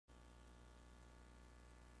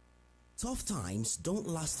Tough times don't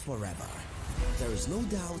last forever. There is no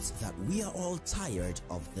doubt that we are all tired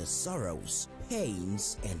of the sorrows,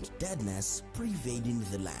 pains, and deadness pervading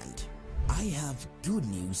the land. I have good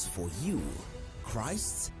news for you.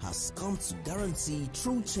 Christ has come to guarantee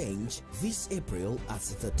true change this April at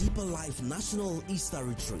the Deeper Life National Easter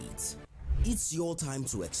Retreat. It's your time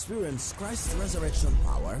to experience Christ's resurrection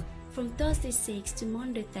power. From Thursday 6th to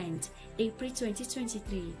Monday 10th, April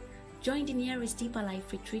 2023, join the nearest Deeper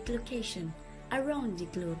Life Retreat location around the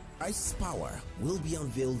globe. Christ's power will be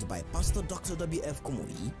unveiled by Pastor Dr. W.F.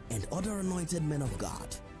 Kumuyi and other anointed men of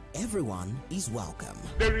God. Everyone is welcome.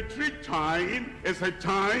 The retreat time is a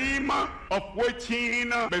time of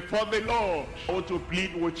waiting before the Lord. I want to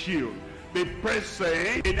plead with you. Be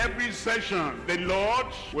present in every session. The Lord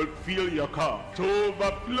will fill your cup to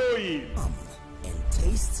overflowing. Come and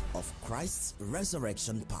taste of Christ's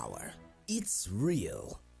resurrection power. It's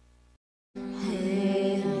real.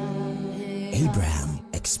 Abraham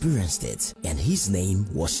experienced it and his name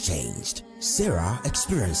was changed. Sarah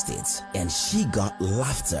experienced it and she got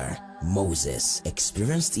laughter. Moses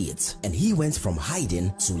experienced it and he went from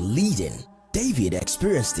hiding to leading. David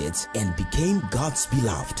experienced it and became God's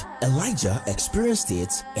beloved. Elijah experienced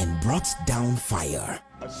it and brought down fire.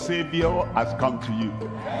 A Savior has come to you.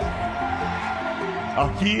 A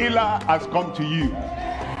healer has come to you.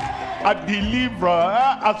 A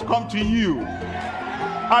deliverer has come to you.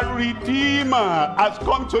 A redeemer has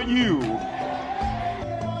come to you.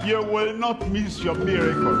 You will not miss your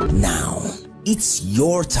miracle. Now, it's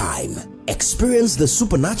your time. Experience the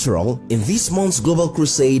supernatural in this month's Global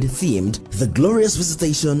Crusade themed The Glorious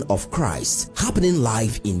Visitation of Christ, happening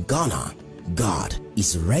live in Ghana. God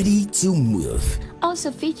is ready to move.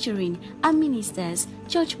 Also featuring our ministers,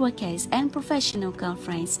 church workers, and professional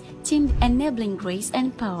conference teamed enabling grace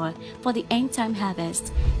and power for the end time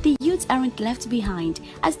harvest. The youth aren't left behind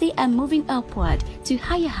as they are moving upward to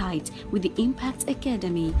higher heights with the Impact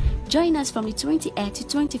Academy. Join us from the 28th to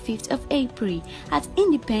 25th of April at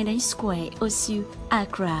Independence Square, Osu,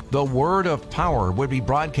 Accra. The word of power would be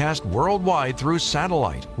broadcast worldwide through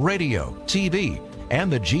satellite, radio, TV,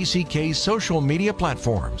 and the GCK social media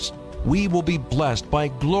platforms. We will be blessed by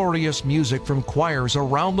glorious music from choirs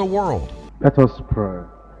around the world. Let us pray.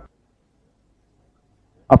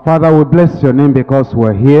 Our Father, we bless your name because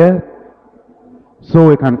we're here, so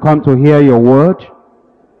we can come to hear your word.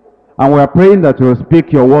 And we are praying that you will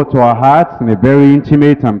speak your word to our hearts in a very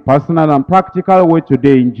intimate and personal and practical way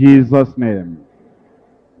today in Jesus' name.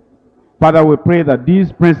 Father, we pray that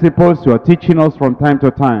these principles you are teaching us from time to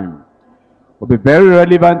time will be very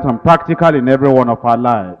relevant and practical in every one of our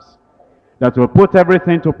lives. That will put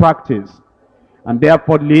everything to practice and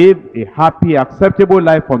therefore live a happy, acceptable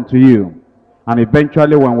life unto you. And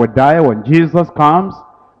eventually when we die, when Jesus comes,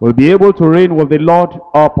 we'll be able to reign with the Lord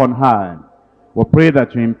up on high. We pray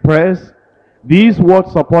that you impress these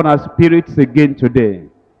words upon our spirits again today.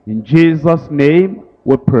 In Jesus' name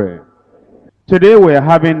we pray. Today we are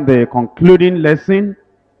having the concluding lesson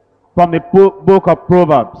from the book of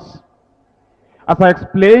Proverbs. As I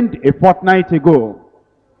explained a fortnight ago,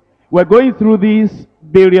 we're going through these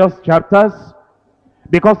various chapters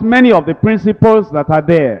because many of the principles that are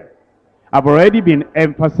there have already been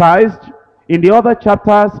emphasized in the other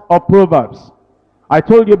chapters of Proverbs. I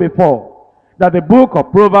told you before that the book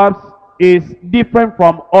of Proverbs is different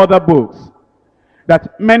from other books,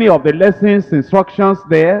 that many of the lessons, instructions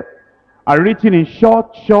there are written in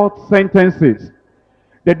short sentences.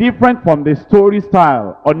 They're different from the story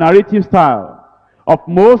style or narrative style of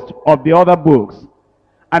most of the other books.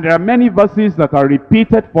 And there are many verses that are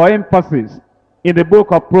repeated for emphasis in the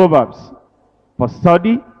book of Proverbs. For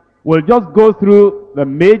study, we'll just go through the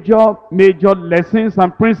major lessons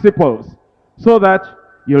and principles so that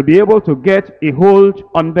you'll be able to get a hold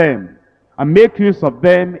on them and make use of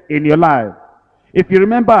them in your life. If you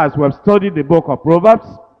remember, as we have studied the book of Proverbs,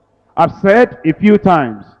 I've said a few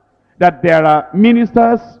times that there are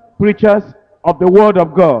ministers, preachers of the word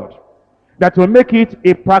of God that will make it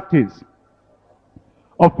a practice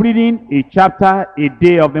of reading a chapter a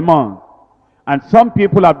day of the month. And some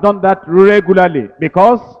people have done that regularly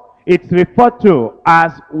because it's referred to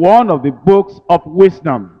as one of the books of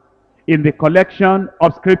wisdom in the collection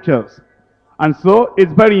of scriptures. And so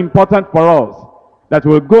it's very important for us that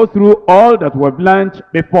we'll go through all that we've learned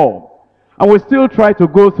before. And we'll still try to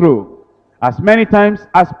go through as many times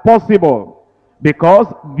as possible because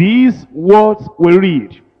these words we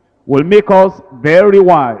read will make us very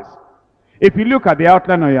wise. If you look at the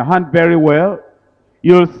outline on your hand very well,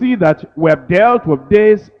 you'll see that we have dealt with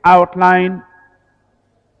this outline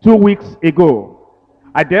 2 weeks ago.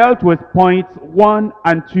 I dealt with points 1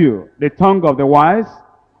 and 2, the tongue of the wise,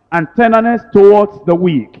 and tenderness towards the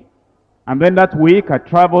weak. And then that week I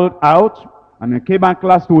traveled out and I came back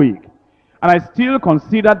last week. And I still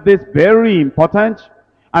considered this very important.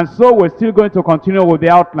 And so we're still going to continue with the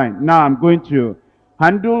outline. Now I'm going to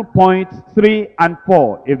handle points 3 and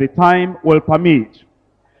 4 if the time will permit.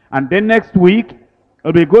 And then next week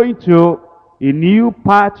we'll be going to a new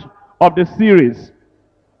part of the series,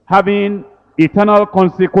 having eternal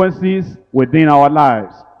consequences within our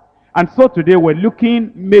lives. And so today we're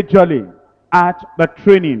looking majorly at the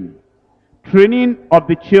training of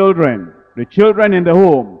the children in the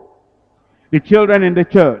home, the children in the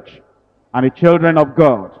church, and the children of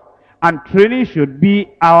God. And training should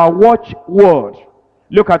be our watchword.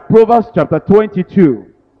 Look at Proverbs chapter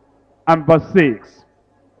 22 and verse 6.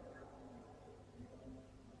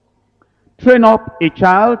 Train up a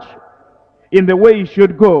child in the way he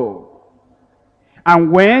should go,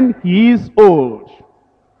 and when he is old,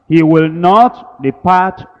 he will not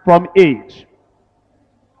depart from it.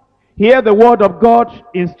 Here the word of God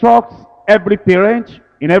instructs every parent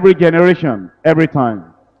in every generation, every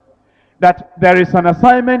time, that there is an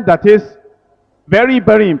assignment that is very,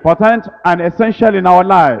 very important and essential in our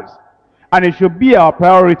lives. And it should be our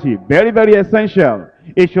priority, very, very essential.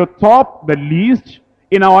 It should top the list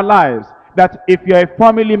in our lives. That if you're a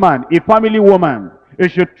family man, a family woman, you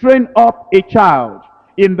should train up a child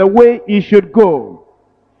in the way he should go.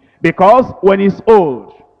 Because when he's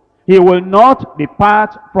old, he will not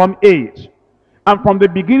depart from it. And from the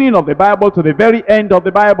beginning of the Bible to the very end of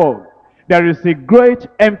the Bible, there is a great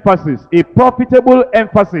emphasis, a profitable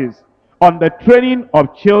emphasis on the training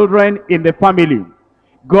of children in the family.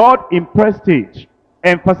 God impressed it,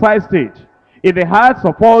 emphasized it in the hearts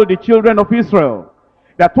of all the children of Israel,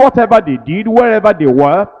 that whatever they did, wherever they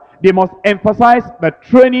were, they must emphasize the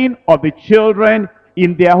training of the children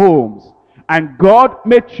in their homes. And God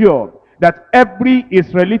made sure that every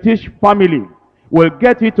Israelitish family will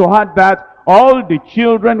get it to heart that all the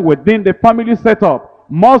children within the family setup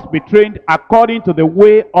must be trained according to the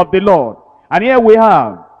way of the Lord. And here we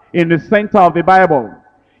have, in the center of the Bible,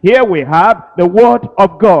 here we have the word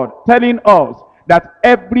of God telling us that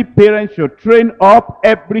every parent should train up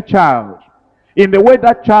every child in the way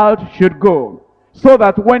that child should go, so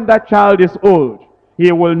that when that child is old,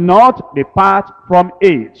 he will not depart from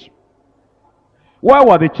it. Why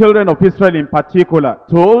were the children of Israel in particular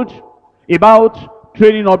told about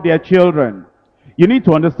training up their children? You need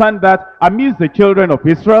to understand that amidst the children of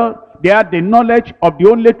Israel, they had the knowledge of the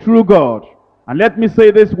only true God. And let me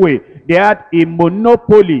say this way, they had a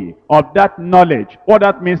monopoly of that knowledge. What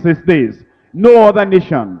that means is this: no other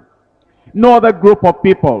nation, no other group of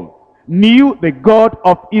people knew the God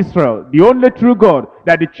of Israel, the only true God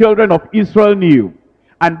that the children of Israel knew.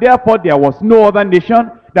 And therefore there was no other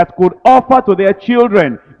nation that could offer to their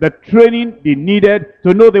children the training they needed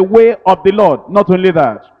to know the way of the Lord. Not only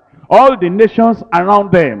that, all the nations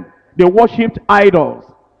around them, they worshipped idols.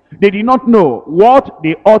 They did not know what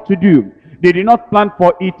they ought to do. They did not plan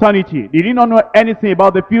for eternity. They did not know anything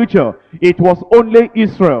about the future. It was only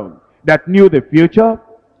Israel that knew the future.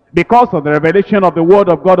 Because of the revelation of the word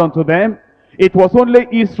of God unto them, it was only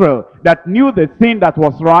Israel that knew the thing that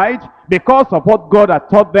was right because of what God had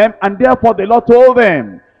taught them. And therefore the Lord told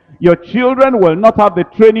them, your children will not have the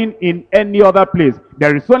training in any other place.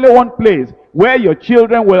 There is only one place where your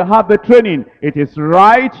children will have the training. It is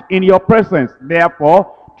right in your presence.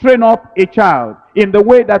 Therefore, train up a child in the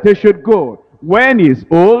way that he should go. When he is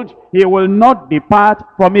old, he will not depart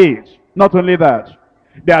from it. Not only that,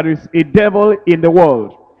 there is a devil in the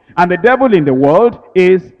world. And the devil in the world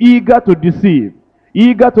is eager to deceive,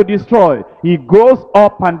 eager to destroy. He goes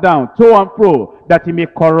up and down, to and fro, that he may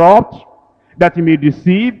corrupt, that he may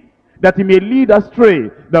deceive, that he may lead astray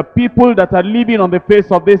the people that are living on the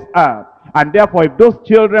face of this earth. And therefore, if those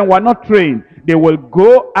children were not trained, they will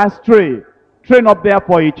go astray. Train up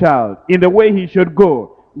therefore a child in the way he should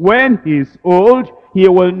go. When he is old, he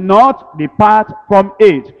will not depart from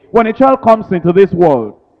it. When a child comes into this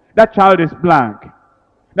world, that child is blank.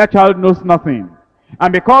 That child knows nothing.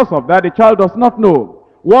 And because of that, the child does not know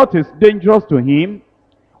what is dangerous to him,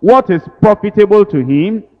 what is profitable to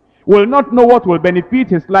him, will not know what will benefit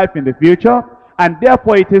his life in the future. And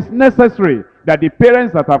therefore it is necessary that the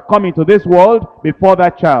parents that have come into this world before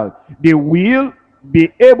that child, they will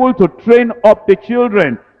be able to train up the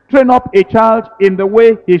children, train up a child in the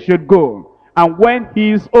way he should go. And when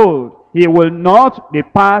he is old, he will not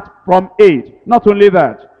depart from it. Not only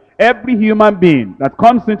that, every human being that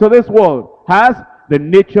comes into this world has the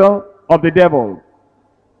nature of the devil,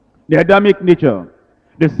 the Adamic nature,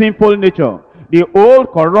 the sinful nature, the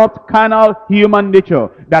old, corrupt, carnal human nature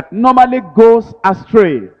that normally goes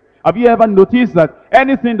astray. Have you ever noticed that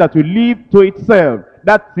anything that you leave to itself,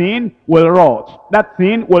 that thing will rot, that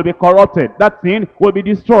thing will be corrupted, that thing will be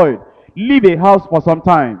destroyed? Leave a house for some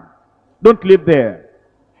time. Don't live there.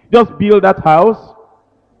 Just build that house,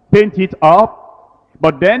 paint it up,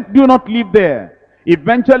 but then do not live there.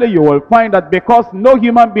 Eventually you will find that because no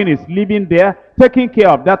human being is living there, taking care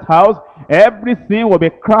of that house, everything will be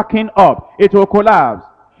cracking up. It will collapse.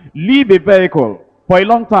 Leave a vehicle for a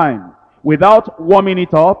long time without warming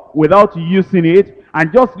it up, without using it,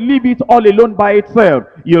 and just leave it all alone by itself.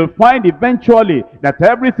 You'll find eventually that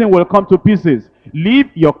everything will come to pieces.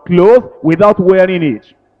 Leave your clothes without wearing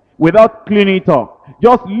it, without cleaning it up.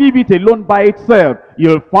 Just leave it alone by itself.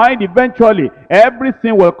 You'll find eventually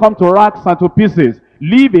everything will come to rags and to pieces.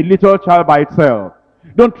 Leave a little child by itself.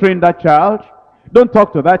 Don't train that child. Don't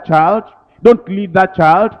talk to that child. Don't lead that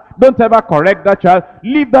child. Don't ever correct that child.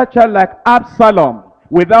 Leave that child like Absalom,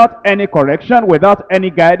 without any correction, without any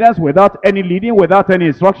guidance, without any leading, without any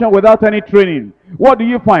instruction, without any training. What do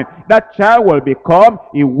you find? That child will become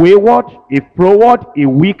a wayward, a froward, a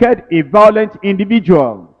wicked, a violent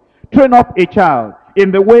individual. Train up a child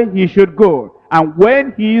in the way he should go, and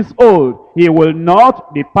when he is old, he will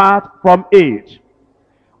not depart from it.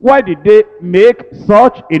 Why did they make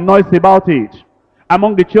such a noise about it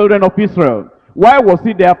among the children of Israel? Why was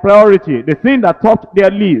it their priority? The thing that topped their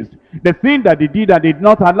list, the thing that they did and did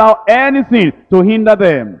not allow anything to hinder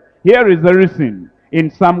them. Here is the reason in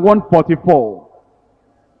Psalm 144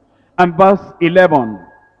 and verse 11.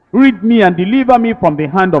 Rid me and deliver me from the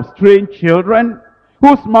hand of strange children,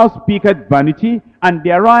 whose mouth speaketh vanity, and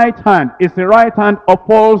their right hand is the right hand of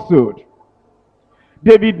falsehood.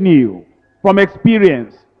 David knew from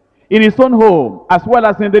experience in his own home as well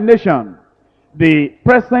as in the nation the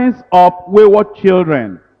presence of wayward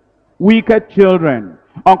children, wicked children,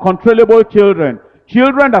 uncontrollable children,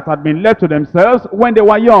 children that had been left to themselves when they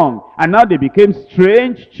were young, and now they became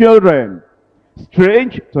strange children.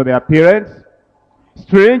 Strange to their parents,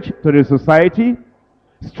 strange to the society,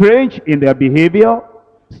 strange in their behavior,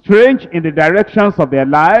 strange in the directions of their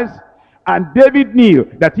lives. And David knew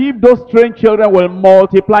that if those strange children will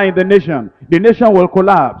multiply in the nation will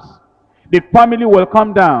collapse. The family will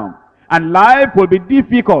come down, and life will be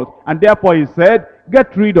difficult. And therefore he said,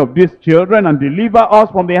 get rid of these children and deliver us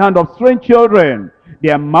from the hand of strange children.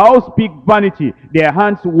 Their mouths speak vanity, their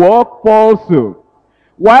hands work falsehood.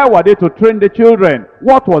 Why were they to train the children?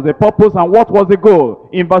 What was the purpose and what was the goal?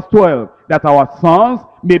 In verse 12, that our sons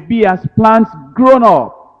may be as plants grown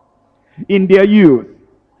up in their youth.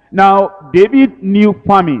 Now, David knew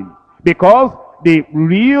farming, because the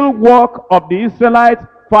real work of the Israelites,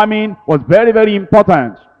 farming, was very, very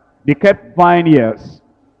important. They kept vineyards,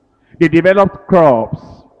 they developed crops,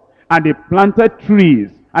 and they planted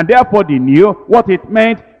trees, and therefore they knew what it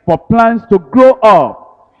meant for plants to grow up.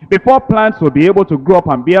 Before plants will be able to grow up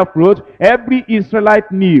and bear fruit, every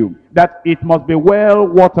Israelite knew that it must be well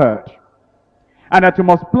watered, and that you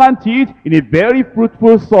must plant it in a very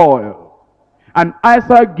fruitful soil. And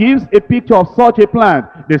Isaiah gives a picture of such a plant.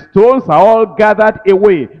 The stones are all gathered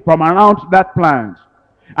away from around that plant.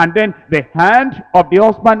 And then the hand of the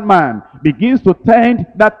husbandman begins to tend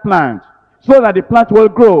that plant so that the plant will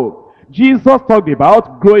grow. Jesus talked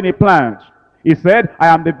about growing a plant. He said, I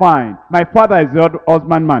am the vine, my Father is the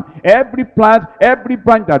husbandman. Every plant, every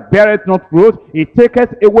branch that beareth not fruit, he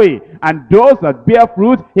taketh away. And those that bear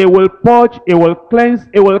fruit, he will purge, he will cleanse,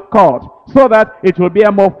 he will cut, so that it will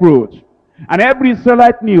bear more fruit. And every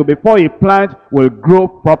Israelite knew before a plant will grow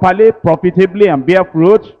properly, profitably, and bear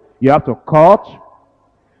fruit, you have to cut,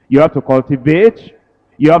 you have to cultivate,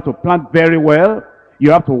 you have to plant very well,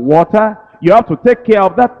 you have to water, you have to take care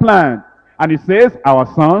of that plant. And he says, our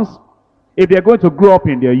sons, if they're going to grow up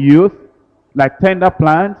in their youth, like tender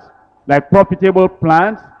plants, like profitable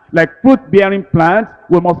plants, like fruit-bearing plants,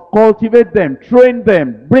 we must cultivate them, train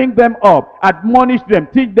them, bring them up, admonish them,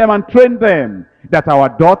 teach them and train them, that our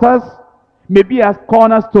daughters may be as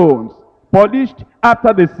cornerstones, polished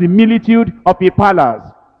after the similitude of a palace.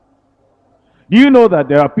 Do you know that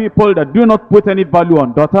there are people that do not put any value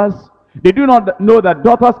on daughters? They do not know that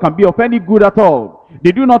daughters can be of any good at all.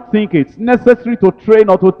 They do not think it's necessary to train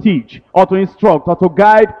or to teach or to instruct or to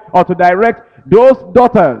guide or to direct those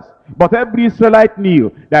daughters. But every Israelite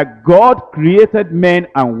knew that God created men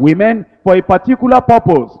and women for a particular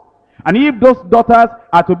purpose. And if those daughters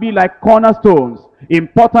are to be like cornerstones,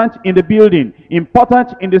 important in the building,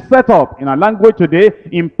 important in the setup, in our language today,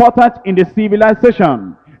 important in the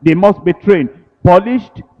civilization, they must be trained,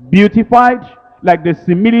 polished, beautified, like the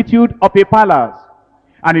similitude of a palace.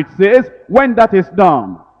 And it says, when that is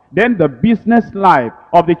done, then the business life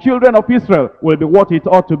of the children of Israel will be what it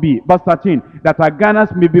ought to be. Verse 13, that our garners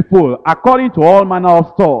may be full, according to all manner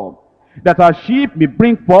of store, that our sheep may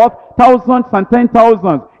bring forth thousands and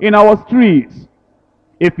 10,000s in our streets.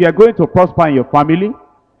 If you are going to prosper in your family,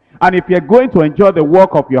 and if you are going to enjoy the work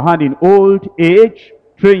of your hand in old age,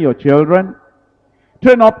 train your children.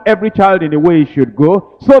 Train up every child in the way he should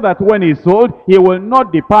go, so that when he is old, he will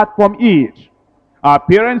not depart from it. Our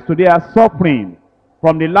parents today are suffering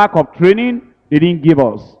from the lack of training they didn't give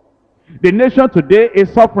us. The nation today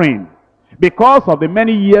is suffering because of the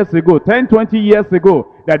many years ago, 10, 20 years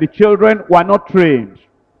ago, that the children were not trained.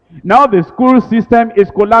 Now the school system is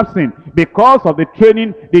collapsing because of the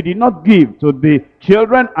training they did not give to the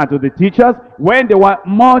children and to the teachers when they were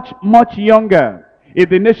much, much younger. If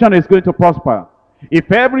the nation is going to prosper,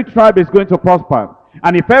 if every tribe is going to prosper,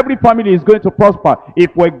 and if every family is going to prosper,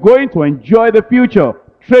 if we're going to enjoy the future,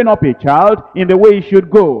 train up a child in the way he should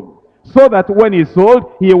go, so that when he's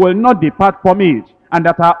old, he will not depart from it, and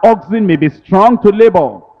that our oxen may be strong to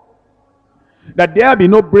labor. That there be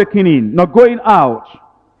no breaking in, no going out,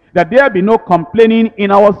 that there be no complaining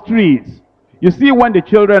in our streets. You see, when the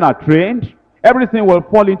children are trained, everything will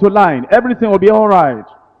fall into line. Everything will be all right.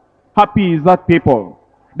 Happy is that people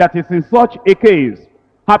that is in such a case.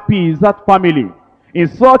 Happy is that family in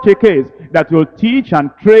such a case that will teach and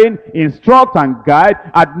train, instruct and guide,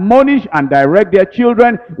 admonish and direct their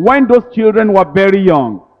children when those children were very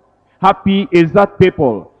young. Happy is that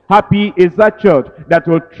people. Happy is that church that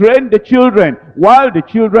will train the children while the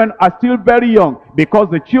children are still very young, because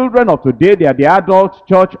the children of today, they are the adult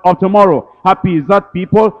church of tomorrow. Happy is that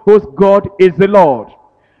people whose God is the Lord.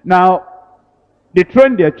 Now, they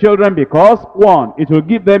train their children because, one, it will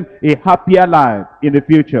give them a happier life in the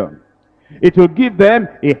future. It will give them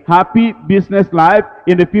a happy business life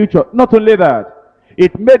in the future. Not only that,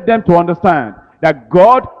 it made them to understand that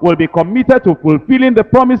God will be committed to fulfilling the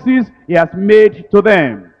promises he has made to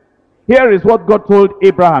them. Here is what God told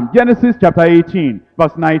Abraham. Genesis chapter 18,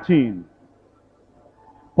 verse 19.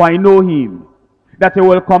 For I know him, that he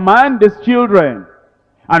will command his children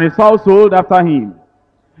and his household after him,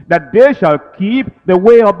 that they shall keep the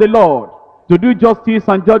way of the Lord, to do justice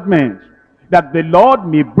and judgment, that the Lord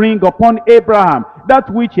may bring upon Abraham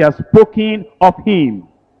that which he has spoken of him.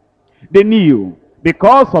 They knew,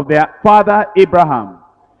 because of their father Abraham,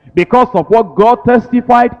 because of what God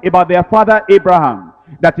testified about their father Abraham,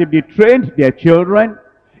 that if they trained their children,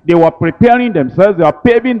 they were preparing themselves, they were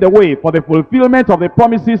paving the way for the fulfillment of the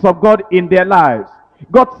promises of God in their lives.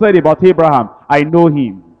 God said about Abraham, I know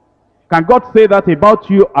him. Can God say that about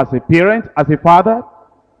you as a parent, as a father?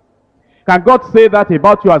 Can God say that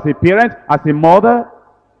about you as a parent, as a mother?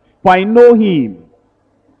 For I know him.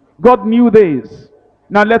 God knew this.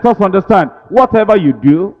 Now let us understand, whatever you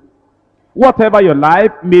do, whatever your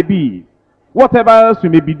life may be, whatever else you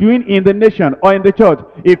may be doing in the nation or in the church,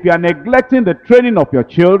 if you are neglecting the training of your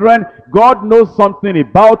children, God knows something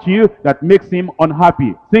about you that makes him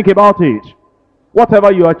unhappy. Think about it.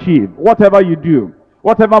 Whatever you achieve, whatever you do,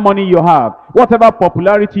 whatever money you have, whatever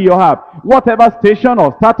popularity you have, whatever station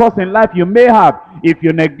or status in life you may have, if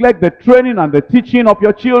you neglect the training and the teaching of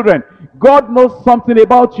your children, God knows something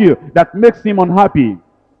about you that makes him unhappy.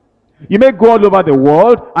 You may go all over the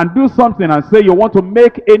world and do something and say you want to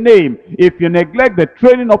make a name. If you neglect the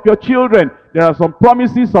training of your children, there are some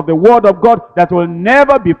promises of the word of God that will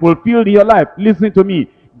never be fulfilled in your life. Listen to me.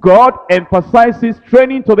 God emphasizes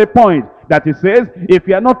training to the point that he says, if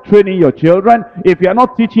you are not training your children, if you are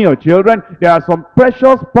not teaching your children, there are some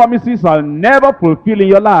precious promises I'll never fulfill in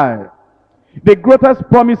your life. The greatest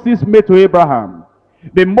promises made to Abraham,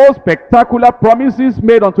 the most spectacular promises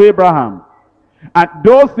made unto Abraham, and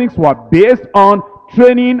those things were based on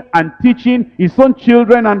training and teaching his own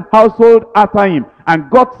children and household after him. And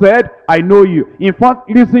God said, I know you. In fact,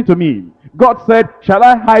 listen to me. God said, shall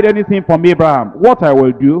I hide anything from Abraham? What I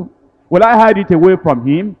will do? Will I hide it away from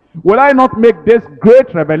him? Will I not make this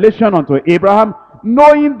great revelation unto Abraham?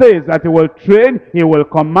 Knowing this, that he will train, he will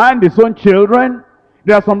command his own children.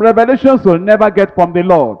 There are some revelations you'll never get from the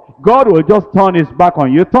Lord. God will just turn his back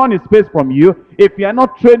on you, turn his face from you, if you are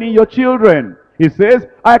not training your children. He says,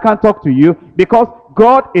 I can talk to you because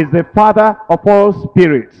God is the Father of all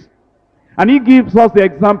spirits. And he gives us the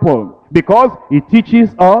example because he teaches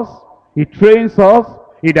us, he trains us,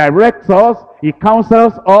 he directs us, he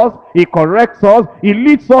counsels us, he corrects us, he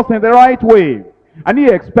leads us in the right way. And he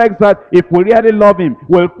expects that if we really love him,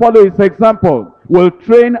 we'll follow his example. We'll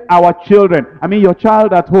train our children. I mean, your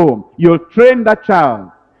child at home, you'll train that child.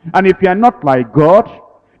 And if you're not like God,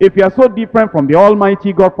 if you are so different from the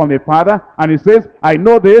Almighty God, from the Father, and he says, I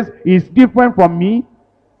know this, he's different from me.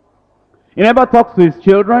 He never talks to his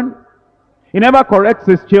children. He never corrects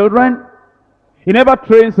his children. He never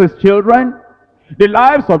trains his children. The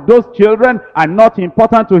lives of those children are not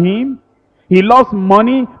important to him. He loves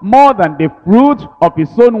money more than the fruit of his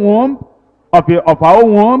own womb, of our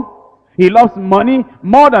own womb. He loves money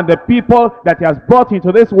more than the people that he has brought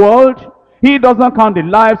into this world. He doesn't count the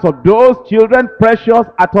lives of those children precious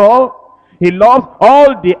at all. He loves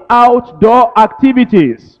all the outdoor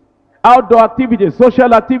activities,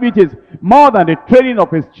 social activities, more than the training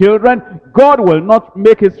of his children. God will not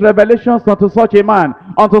make his revelations unto such a man,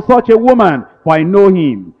 unto such a woman. For I know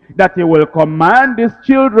him, that he will command his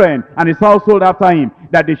children and his household after him,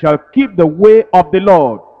 that they shall keep the way of the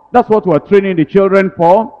Lord. That's what we're training the children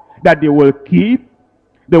for, that they will keep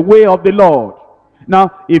the way of the Lord.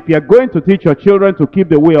 Now, if you're going to teach your children to keep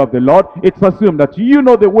the way of the Lord, it's assumed that you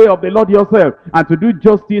know the way of the Lord yourself, and to do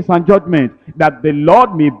justice and judgment, that the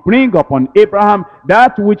Lord may bring upon Abraham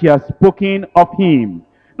that which he has spoken of him.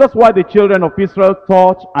 That's why the children of Israel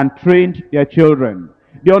taught and trained their children.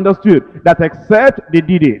 They understood that except they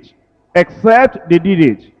did it,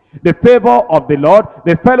 the favor of the Lord,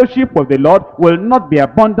 the fellowship of the Lord will not be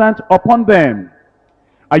abundant upon them.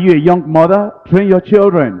 Are you a young mother? Train your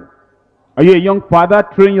children. Are you a young father?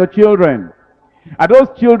 Train your children. Are those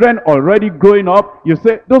children already growing up? You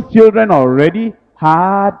say, those children are already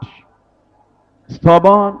hard,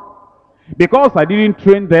 stubborn. Because I didn't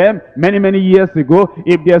train them many years ago,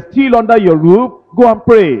 if they're still under your roof, go and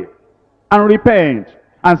pray and repent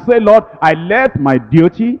and say, Lord, I left my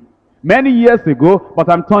duty many years ago, but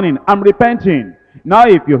I'm repenting. Now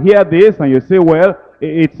if you hear this and you say, well,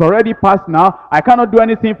 it's already past now, I cannot do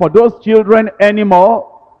anything for those children anymore,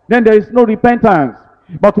 then there is no repentance.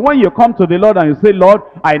 But when you come to the Lord and you say, Lord,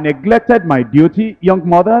 I neglected my duty, young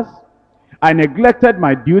mothers, I neglected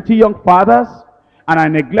my duty, young fathers, and I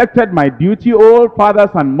neglected my duty, old fathers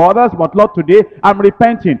and mothers, but Lord, today I'm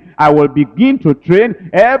repenting. I will begin to train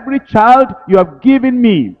every child you have given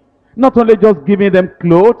me. Not only just giving them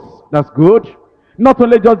clothes, that's good. Not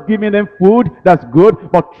only just giving them food, that's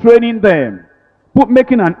good, but training them.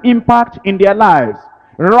 Making an impact in their lives.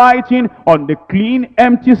 Writing on the clean,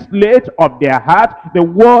 empty slate of their heart the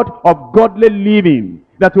word of godly living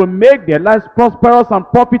that will make their lives prosperous and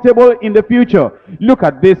profitable in the future. Look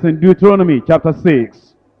at this in Deuteronomy chapter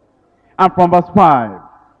 6 and from verse 5.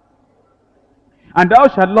 And thou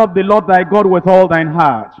shalt love the Lord thy God with all thine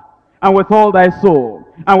heart, and with all thy soul,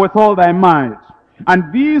 and with all thy might.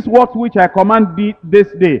 And these words which I command thee this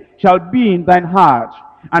day shall be in thine heart,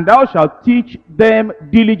 and thou shalt teach them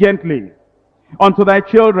diligently unto thy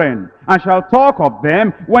children, and shalt talk of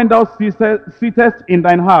them when thou sittest in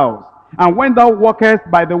thine house, and when thou walkest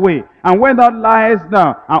by the way, and when thou liest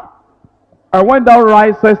down, and when thou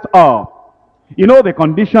risest up. You know, the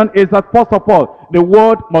condition is that first of all, the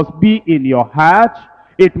word must be in your heart,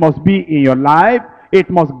 it must be in your life, it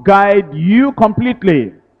must guide you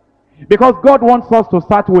completely. Because God wants us to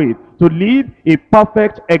start with, to live a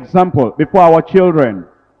perfect example before our children.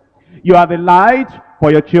 You are the light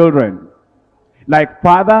for your children. Like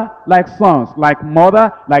father, like sons, like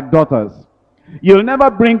mother, like daughters. You'll never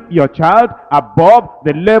bring your child above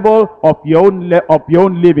the level of your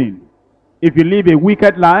own living. If you live a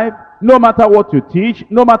wicked life, no matter what you teach,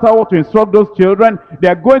 no matter what you instruct those children, they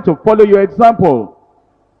are going to follow your example.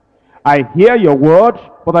 I hear your word,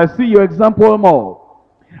 but I see your example more.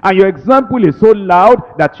 And your example is so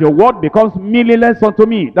loud that your word becomes meaningless unto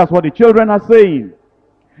me. That's what the children are saying.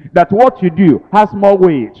 That what you do has more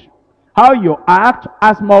weight. How you act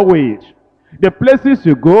has more weight. The places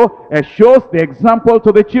you go shows the example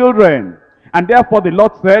to the children. And therefore the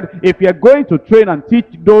Lord said, if you're going to train and teach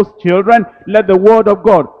those children, let the word of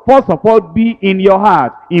God first of all be in your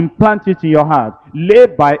heart. Implant it in your heart.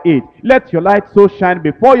 Live by it. Let your light so shine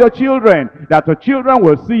before your children that your children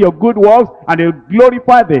will see your good works and they will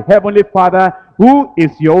glorify the heavenly Father who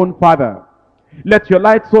is your own Father. Let your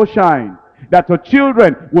light so shine that your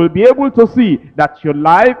children will be able to see that your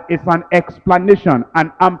life is an explanation,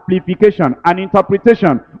 an amplification, an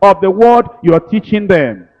interpretation of the word you are teaching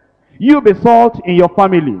them. You be salt in your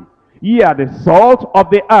family. Ye are the salt of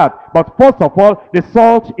the earth. But first of all, the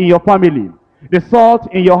salt in your family. The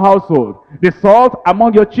salt in your household. The salt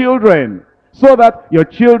among your children. So that your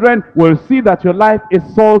children will see that your life is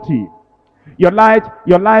salty. Your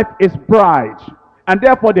life is bright. And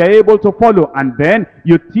therefore they are able to follow. And then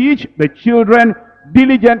you teach the children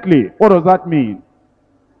diligently. What does that mean?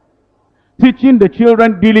 Teaching the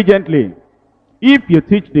children diligently. If you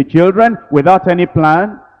teach the children without any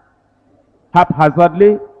plan,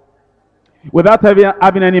 haphazardly, without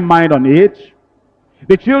having any mind on it,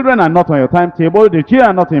 the children are not on your timetable, the children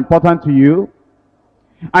are not important to you,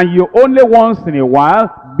 and you only once in a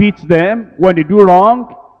while beat them when they do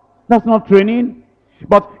wrong, that's not training.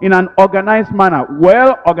 But in an organized manner,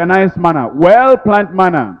 well-organized manner, well-planned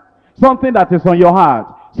manner, something that is on your heart,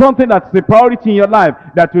 something that's a priority in your life,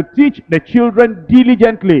 that you teach the children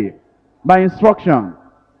diligently by instruction.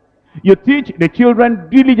 You teach the children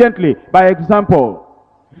diligently by example.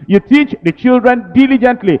 You teach the children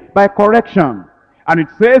diligently by correction. And it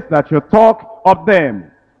says that you talk of them,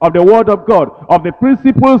 of the word of God, of the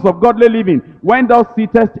principles of godly living, when thou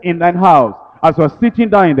sittest in thine house. As you are sitting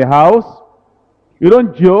down in the house, you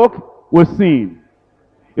don't joke with sin.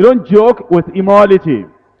 You don't joke with immorality.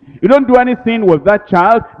 You don't do anything with that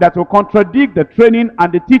child that will contradict the training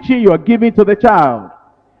and the teaching you are giving to the child.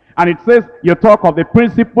 And it says you talk of the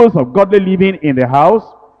principles of godly living in the house.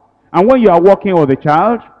 And when you are walking with the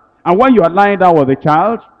child, and when you are lying down with the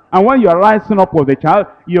child, and when you are rising up with the child,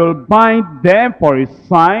 you'll bind them for a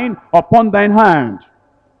sign upon thine hand,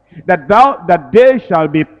 that they shall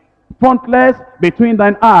be frontless between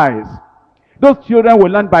thine eyes. Those children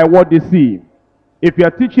will learn by what they see. If you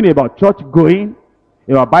are teaching about church going,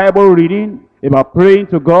 about Bible reading, about praying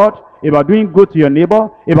to God, about doing good to your neighbor,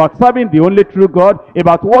 about serving the only true God,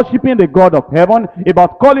 about worshiping the God of heaven,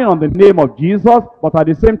 about calling on the name of Jesus, but at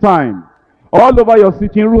the same time, all over your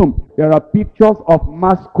sitting room, there are pictures of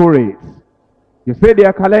masquerades. You say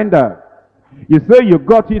their calendar. You say you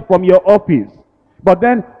got it from your office. But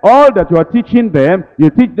then all that you are teaching them, you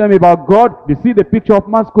teach them about God, they see the picture of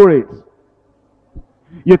masquerades.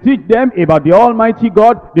 You teach them about the Almighty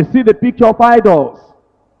God, they see the picture of idols.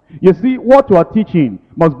 You see, what you are teaching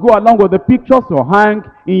must go along with the pictures you hang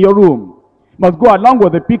in your room. Must go along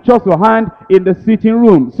with the pictures you hang in the sitting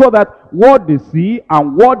room, so that what they see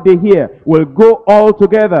and what they hear will go all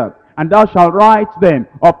together. And thou shalt write them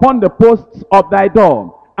upon the posts of thy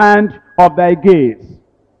door and of thy gates.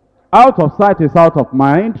 Out of sight is out of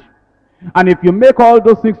mind. And if you make all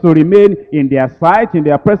those things to remain in their sight, in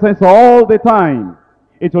their presence all the time,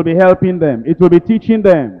 it will be helping them. It will be teaching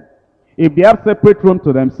them. If they have separate room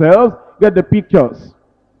to themselves, get the pictures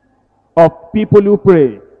of people who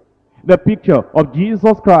pray. The picture of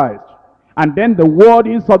Jesus Christ. And then the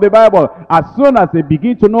wordings of the Bible. As soon as they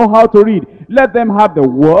begin to know how to read, let them have the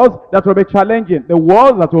words that will be challenging. The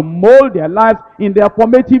words that will mold their lives in their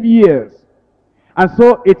formative years. And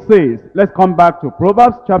so it says, let's come back to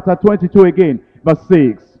Proverbs chapter 22 again, verse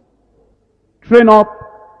 6. Train up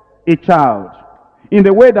a child in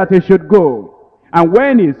the way that he should go. And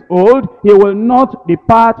when he is old, he will not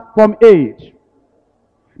depart from age.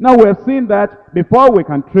 Now we have seen that before we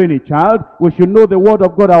can train a child, we should know the word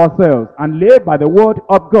of God ourselves and live by the word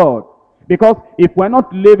of God. Because if we're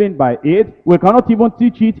not living by it, we cannot even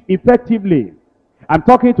teach it effectively. I'm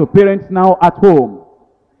talking to parents now at home,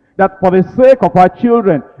 that for the sake of our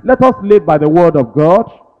children, let us live by the word of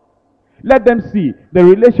God. Let them see the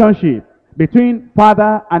relationship between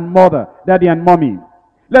father and mother, daddy and mommy.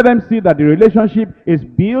 Let them see that the relationship is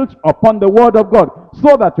built upon the word of God,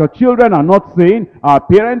 so that your children are not saying, our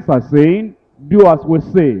parents are saying, do as we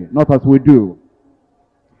say, not as we do.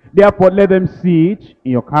 Therefore, let them see it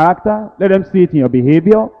in your character. Let them see it in your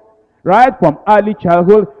behavior. Right from early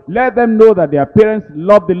childhood, let them know that their parents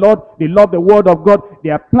love the Lord, they love the word of God.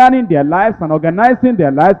 They are planning their lives and organizing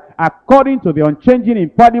their lives according to the unchanging,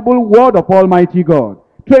 infallible word of Almighty God.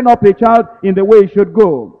 Train up a child in the way he should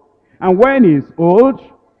go. And when he is old,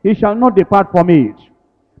 he shall not depart from age.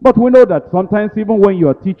 But we know that sometimes, even when you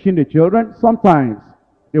are teaching the children, sometimes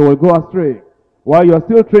they will go astray while you are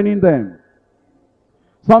still training them.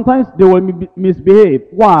 Sometimes they will misbehave.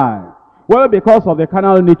 Why? Well, because of the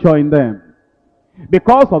carnal nature in them.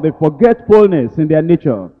 Because of the forgetfulness in their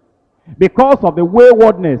nature. Because of the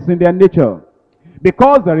waywardness in their nature.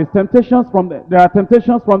 Because there are temptations from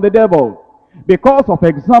the devil. Because of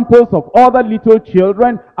examples of other little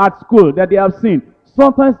children at school that they have seen.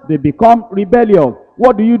 Sometimes they become rebellious.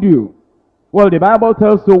 What do? Well, the Bible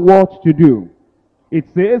tells you what to do. It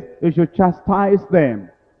says you should chastise them.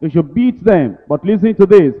 You should beat them. But listen to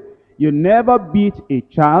this. You never beat a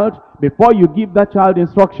child before you give that child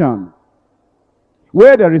instruction.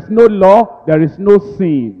 Where there is no law, there is no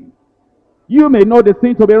sin. You may know the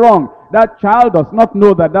thing to be wrong. That child does not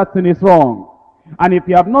know that that thing is wrong. And if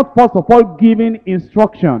you have not first of all given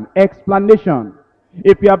instruction, explanation,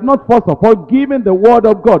 if you have not first of all given the word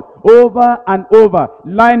of God over and over,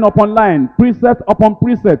 line upon line, precept upon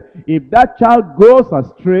precept, if that child goes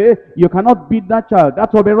astray, you cannot beat that child.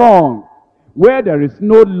 That will be wrong. Where there is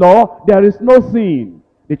no law, there is no sin.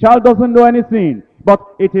 The child doesn't know anything. But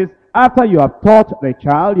it is after you have taught the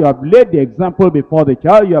child, you have laid the example before the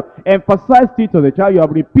child, you have emphasized it to the child, you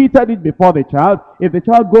have repeated it before the child. If the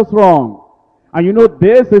child goes wrong, and you know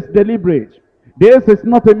this is deliberate, this is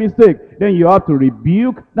not a mistake, then you have to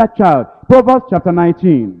rebuke that child. Proverbs chapter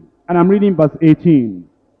 19, and I'm reading verse 18.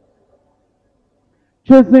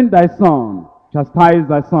 Chasten thy son, chastise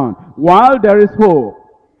thy son, while there is hope,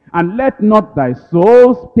 and let not thy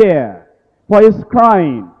soul spare, for his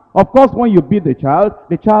crying. Of course, when you beat the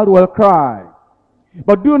child will cry.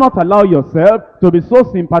 But do not allow yourself to be so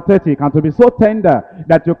sympathetic and to be so tender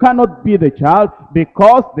that you cannot beat the child,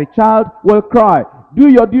 because the child will cry. Do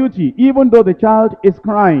your duty even though the child is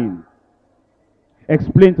crying.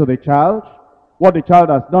 Explain to the child what the child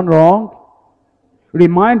has done wrong.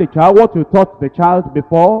 Remind the child what you taught the child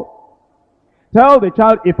before. Tell the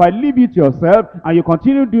child, if I leave you to yourself and you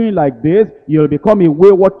continue doing like this, you'll become a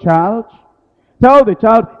wayward child. Tell the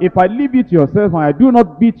child, if I leave you to yourself and I do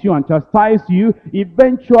not beat you and chastise you,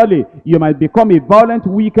 eventually you might become a violent,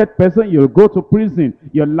 wicked person. You'll go to prison.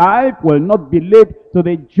 Your life will not be led to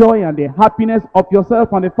the joy and the happiness of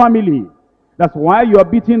yourself and the family. That's why you are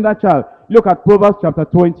beating that child. Look at Proverbs chapter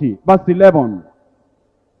 20, verse 11.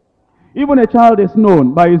 Even a child is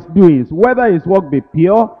known by his doings, whether his work be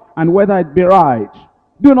pure and whether it be right.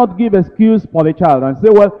 Do not give excuse for the child and say,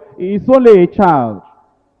 well, it's only a child.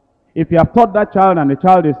 If you have taught that child and the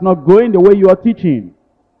child is not going the way you are teaching,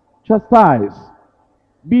 chastise,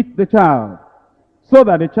 beat the child, so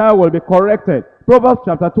that the child will be corrected. Proverbs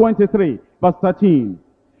chapter 23, verse 13.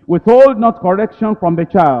 Withhold not correction from the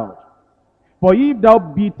child, for if thou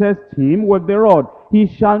beatest him with the rod, he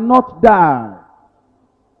shall not die.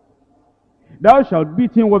 Thou shalt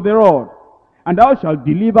beat him with the rod, and thou shalt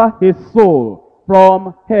deliver his soul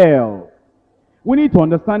from hell. We need to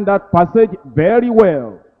understand that passage very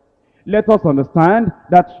well. Let us understand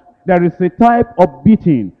that there is a type of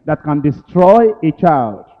beating that can destroy a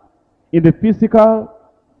child. In the physical,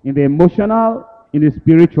 in the emotional, in the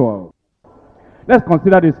spiritual. Let's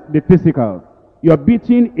consider the physical. You're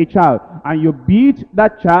beating a child, and you beat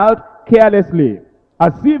that child carelessly,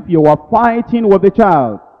 as if you were fighting with the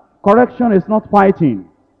child. Correction is not fighting.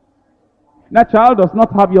 That child does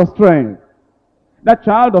not have your strength. That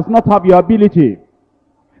child does not have your ability.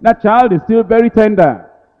 That child is still very tender.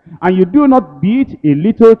 And you do not beat a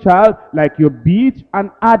little child like you beat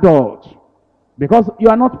an adult. Because you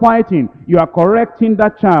are not fighting. You are correcting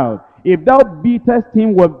that child. If thou beatest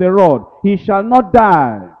him with the rod, he shall not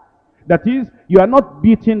die. That is, you are not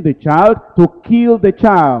beating the child to kill the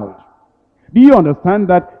child. Do you understand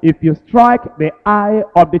that if you strike the eye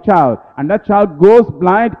of the child and that child goes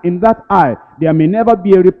blind in that eye, there may never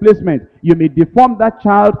be a replacement. You may deform that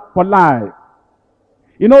child for life.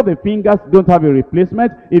 You know, the fingers don't have a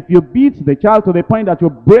replacement. If you beat the child to the point that you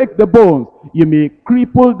break the bones, you may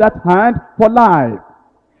cripple that hand for life.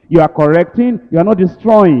 You are correcting, you are not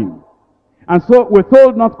destroying. And so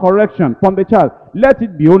withhold not correction from the child. Let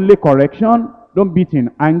it be only correction. Don't beat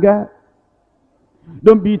in anger.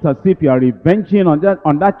 Don't beat as if you are revenging on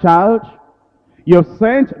that child. You've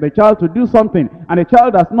sent the child to do something and the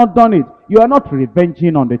child has not done it. You are not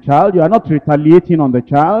revenging on the child. You are not retaliating on the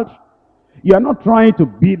child. You are not trying to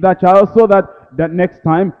beat that child so that next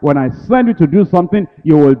time when I send you to do something,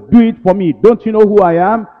 you will do it for me. Don't you know who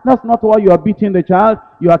I am? That's not why you are beating the child.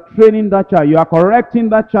 You are training that child. You are correcting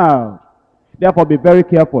that child. Therefore, be very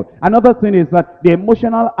careful. Another thing is that the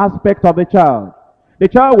emotional aspect of the child. The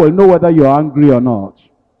child will know whether you are angry or not.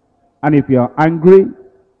 And if you are angry,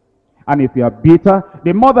 and if you are bitter,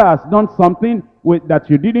 the mother has done something that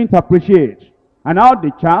you didn't appreciate. And now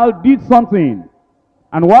the child did something.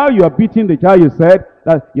 And while you are beating the child, you said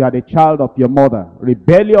that you are the child of your mother,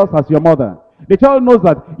 rebellious as your mother. The child knows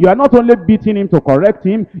that you are not only beating him to correct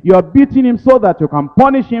him, you are beating him so that you can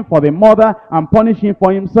punish him for the mother and punish him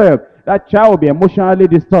for himself. That child will be emotionally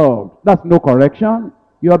disturbed. That's no correction.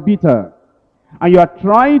 You are bitter. And you are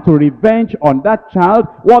trying to revenge on that child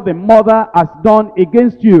what the mother has done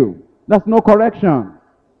against you. That's no correction.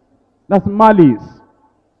 That's malice.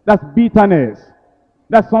 That's bitterness.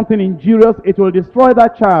 That's something injurious. It will destroy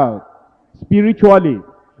that child spiritually.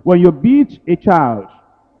 When you beat a child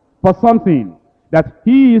for something that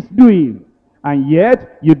he is doing, and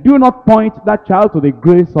yet you do not point that child to the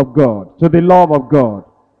grace of God, to the love of God,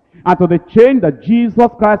 and to the change that Jesus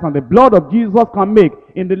Christ and the blood of Jesus can make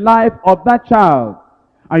in the life of that child,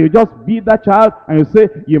 and you just beat that child and you say,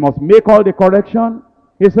 you must make all the correction.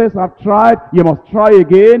 He says, I've tried, you must try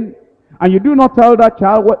again. And you do not tell that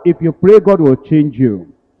child, well, if you pray, God will change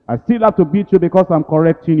you. I still have to beat you because I'm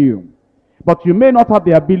correcting you. But you may not have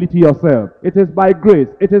the ability yourself. It is by grace.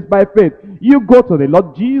 It is by faith. You go to the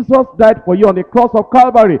Lord. Jesus died for you on the cross of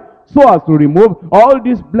Calvary so as to remove all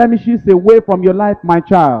these blemishes away from your life, my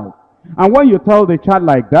child. And when you tell the child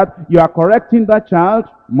like that, you are correcting that child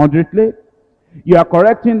moderately. You are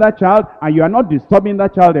correcting that child and you are not disturbing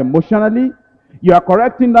that child emotionally. You are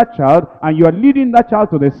correcting that child and you are leading that child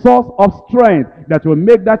to the source of strength that will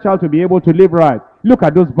make that child to be able to live right. Look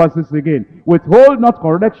at those verses again. Withhold not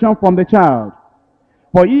correction from the child.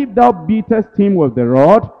 For if thou beatest him with the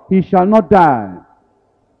rod, he shall not die.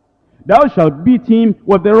 Thou shalt beat him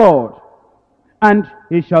with the rod, and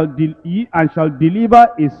he shall deliver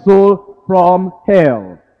his soul from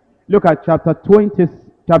hell. Look at chapter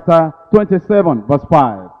 27, verse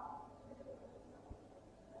 5.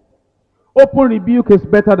 Open rebuke is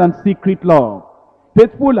better than secret love.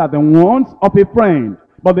 Faithful are the wounds of a friend,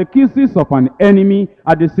 but the kisses of an enemy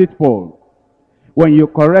are deceitful. When you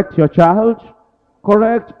correct your child,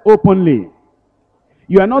 correct openly.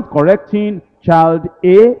 You are not correcting child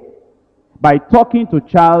A by talking to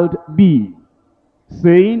child B,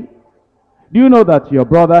 saying, do you know that your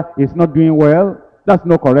brother is not doing well? That's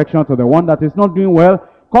no correction to the one that is not doing well.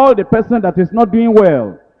 Call the person that is not doing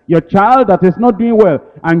well, your child that is not doing well,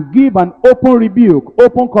 and give an open rebuke,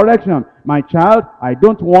 open correction. My child, I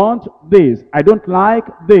don't want this. I don't like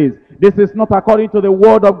this. This is not according to the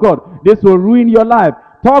word of God. This will ruin your life.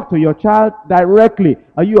 Talk to your child directly.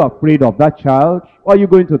 Are you afraid of that child? Or are you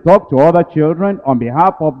going to talk to other children on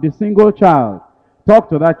behalf of the single child? Talk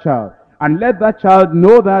to that child and let that child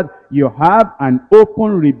know that you have an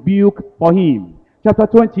open rebuke for him. Chapter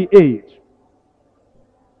 28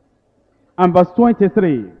 and verse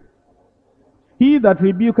 23. He that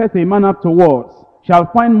rebuketh a man afterwards shall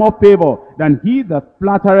find more favor than he that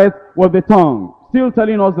flattereth with the tongue. Still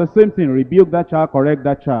telling us the same thing. Rebuke that child, correct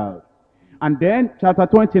that child. And then, chapter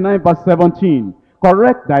 29, verse 17.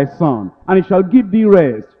 Correct thy son, and he shall give thee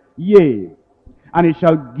rest. Yea, and he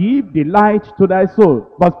shall give delight to thy soul.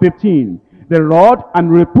 Verse 15. The rod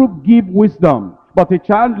and reproof give wisdom, but a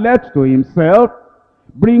child left to himself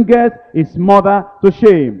bringeth his mother to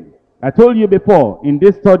shame. I told you before in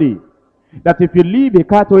this study that if you leave a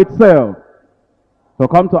car to itself to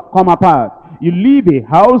come apart, you leave a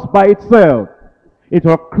house by itself, it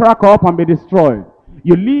will crack up and be destroyed.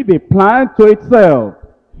 You leave a plant to itself,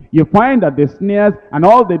 you find that the snares and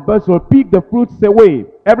all the birds will pick the fruits away.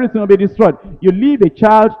 Everything will be destroyed. You leave a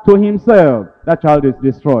child to himself, that child is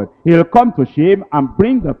destroyed. He'll come to shame and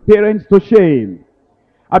bring the parents to shame.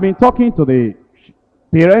 I've been talking to the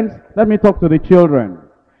parents. Let me talk to the children.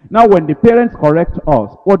 Now when the parents correct us,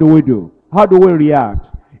 what do? How do we react?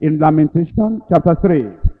 In Lamentations chapter 3.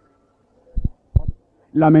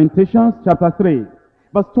 Lamentations chapter 3,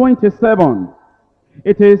 verse 27.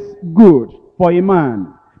 It is good for a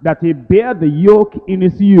man that he bear the yoke in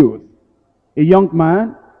his youth. A young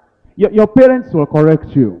man, your parents will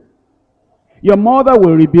correct you. Your mother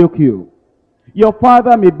will rebuke you. Your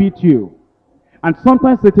father may beat you. And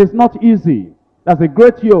sometimes it is not easy. That's a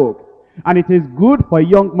great yoke. And it is good for a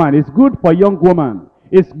young man. It's good for a young woman.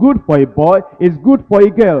 It's good for a boy. It's good for a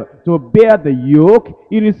girl to bear the yoke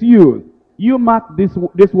in his youth. You mark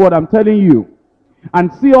this word I'm telling you.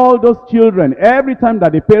 And see all those children, every time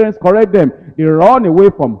that the parents correct them, they run away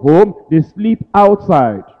from home, they sleep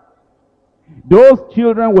outside. Those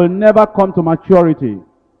children will never come to maturity.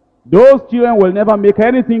 Those children will never make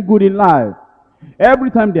anything good in life.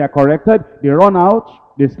 Every time they are corrected, they run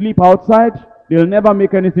out, they sleep outside, they'll never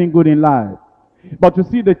make anything good in life. But to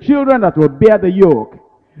see the children that will bear the yoke,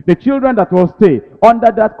 the children that will stay under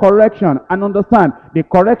that correction and understand the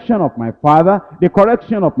correction of my father, the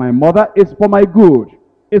correction of my mother is for my good.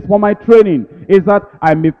 It's for my training. Is that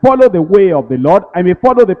I may follow the way of the Lord. I may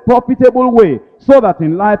follow the profitable way so that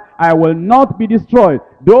in life I will not be destroyed.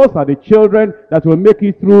 Those are the children that will make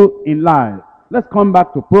it through in life. Let's come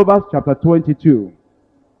back to Proverbs chapter 22.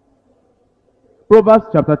 Proverbs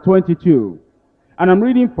chapter 22. And I'm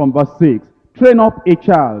reading from verse 6. Train up a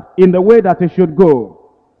child in the way that he should go.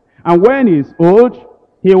 And when he is old,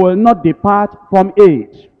 he will not depart from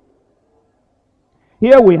it.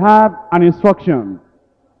 Here we have an instruction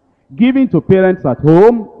given to parents at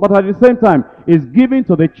home, but at the same time is given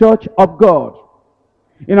to the church of God.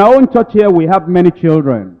 In our own church here, we have many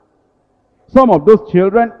children. Some of those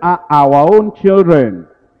children are our own children.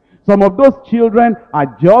 Some of those children are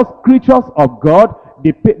just creatures of God.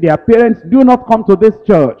 Their parents do not come to this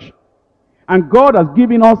church. And God has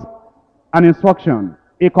given us an instruction,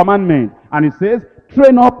 a commandment, and it says,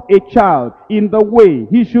 train up a child in the way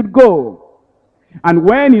he should go. And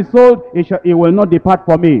when he's old, he will not depart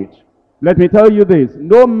from it. Let me tell you this,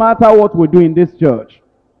 no matter what we do in this church,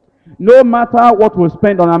 no matter what we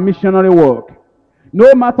spend on our missionary work,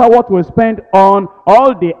 no matter what we spend on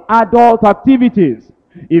all the adult activities,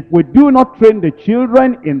 if we do not train the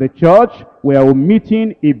children in the church, we are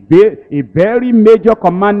omitting a very major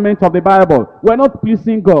commandment of the Bible. We're not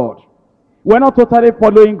pleasing God. We're not totally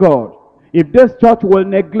following God. If this church will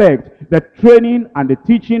neglect the training and the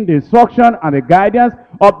teaching, the instruction and the guidance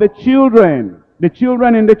of the children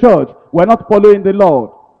in the church, we're not following the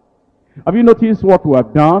Lord. Have you noticed what we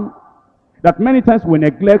have done? That many times we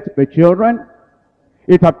neglect the children.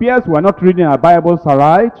 It appears we're not reading our Bibles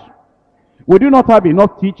aright. We do not have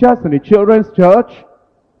enough teachers in the children's church,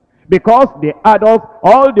 because the adults,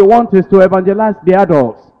 all they want is to evangelize the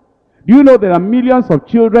adults. Do you know there are millions of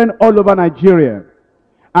children all over Nigeria?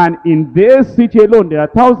 And in this city alone, there are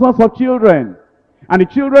thousands of children. And the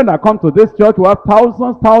children that come to this church, we have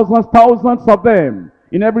thousands of them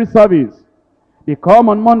in every service. They come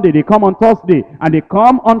on Monday, they come on Thursday, and they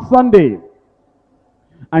come on Sunday.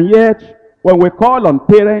 And yet, when we call on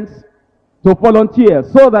parents to volunteer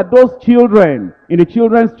so that those children in the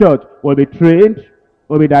children's church will be trained,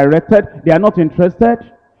 will be directed, they are not interested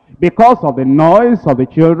because of the noise of the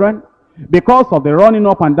children, because of the running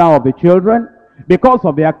up and down of the children, because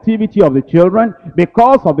of the activity of the children,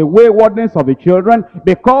 because of the waywardness of the children,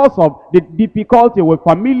 because of the difficulty with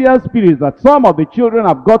familiar spirits that some of the children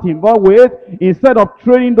have got involved with. Instead of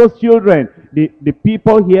training those children, the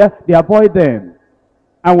people here, they avoid them.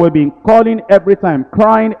 And we've been calling every time,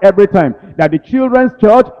 crying every time, that the children's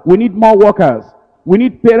church, we need more workers. We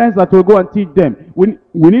need parents that will go and teach them. We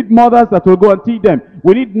need mothers that will go and teach them.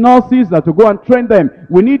 We need nurses that will go and train them.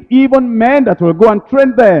 We need even men that will go and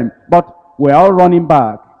train them. But we're all running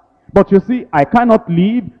back. But you see, I cannot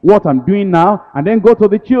leave what I'm doing now and then go to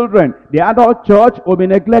the children. The adult church will be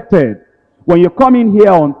neglected. When you come in here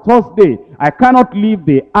on Thursday, I cannot leave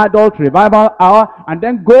the adult revival hour and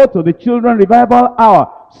then go to the children revival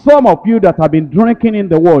hour. Some of you that have been drinking in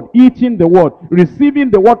the word, eating the word, receiving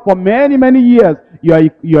the word for many years, you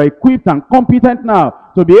are equipped and competent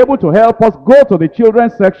now to be able to help us go to the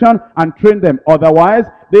children's section and train them. Otherwise,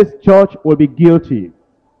 this church will be guilty.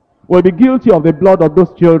 Will be guilty of the blood of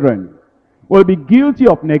those children. Will be guilty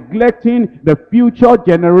of neglecting the future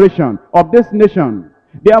generation of this nation.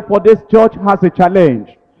 Therefore, this church has a challenge.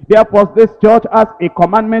 Therefore, this church has a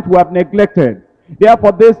commandment we have neglected.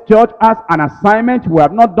 Therefore, this church has an assignment we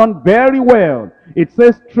have not done very well. It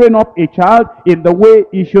says, train up a child in the way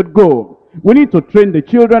he should go. We need to train the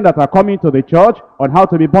children that are coming to the church on how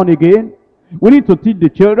to be born again. We need to teach the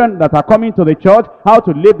children that are coming to the church how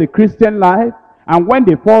to live the Christian life. And when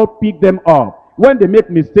they fall, pick them up. When they make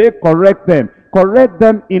mistakes, correct them. Correct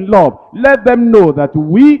them in love. Let them know that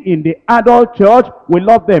we in the adult church, we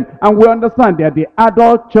love them. And we understand they are the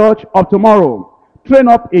adult church of tomorrow. Train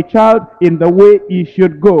up a child in the way he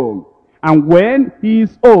should go. And when he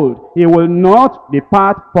is old, he will not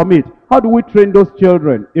depart from it. How do we train those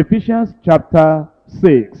children? Ephesians chapter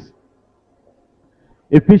 6.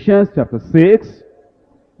 Ephesians chapter 6,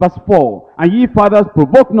 verse 4. And ye fathers,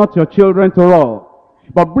 provoke not your children to wrath,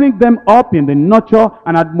 but bring them up in the nurture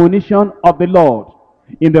and admonition of the Lord.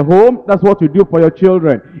 In the home, that's what you do for your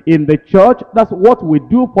children. In the church, that's what we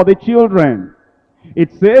do for the children.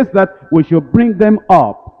 It says that we should bring them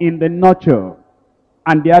up in the nurture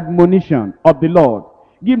and the admonition of the Lord.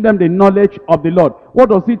 Give them the knowledge of the Lord. What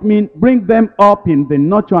does it mean? Bring them up in the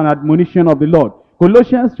nurture and admonition of the Lord.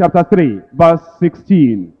 Colossians chapter 3, verse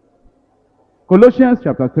 16. Colossians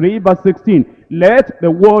chapter 3, verse 16. Let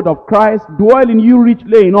the word of Christ dwell in you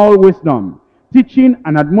richly in all wisdom, teaching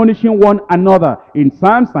and admonishing one another in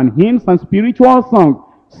psalms and hymns and spiritual songs,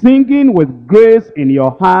 singing with grace in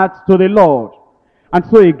your hearts to the Lord. And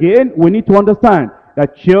so again, we need to understand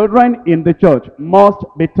that children in the church must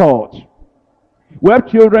be taught. We have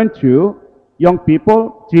children too, young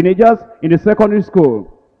people, teenagers in the secondary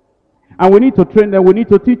school. And we need to train them, we need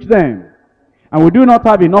to teach them. And we do not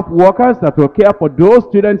have enough workers that will care for those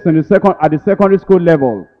students in at the secondary school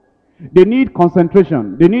level. They need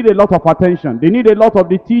concentration. They need a lot of attention. They need a lot of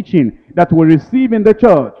the teaching that we receive in the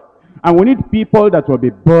church. And we need people that will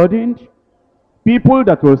be burdened, people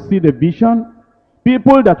that will see the vision,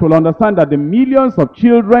 people that will understand that the millions of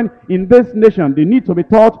children in this nation, they need to be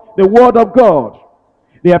taught the word of God.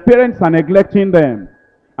 Their parents are neglecting them.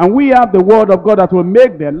 And we have the word of God that will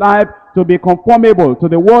make their life to be conformable to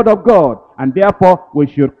the word of God. And therefore, we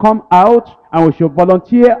should come out and we should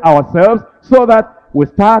volunteer ourselves so that we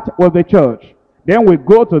start with the church. Then we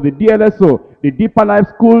go to the DLSO, the Deeper Life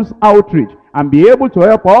Schools Outreach, and be able to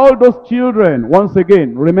help all those children. Once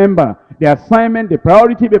again, remember, the assignment, the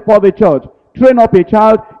priority before the church. Train up a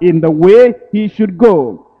child in the way he should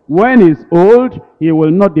go. When he's old, he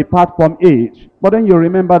will not depart from it. But then you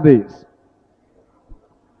remember this,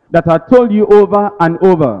 that I told you over and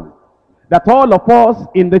over, that all of us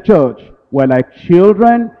in the church were like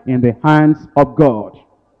children in the hands of God.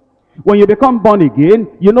 When you become born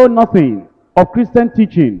again, you know nothing of Christian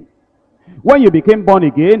teaching. When you became born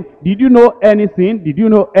again, did you know anything? Did you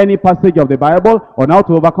know any passage of the Bible on how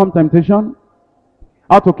to overcome temptation?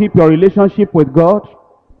 How to keep your relationship with God?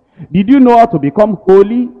 Did you know how to become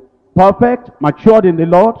holy, perfect, matured in the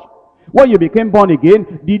Lord? When you became born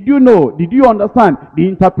again, did you understand the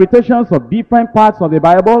interpretations of different parts of the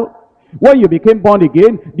Bible? When you became born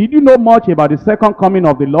again, did you know much about the second coming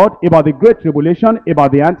of the Lord, about the great tribulation,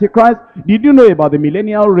 about the Antichrist? Did you know about the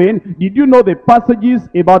millennial reign? Did you know the passages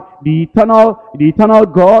about the eternal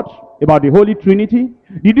God, about the Holy Trinity?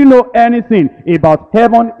 Did you know anything about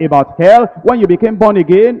heaven, about hell? When you became born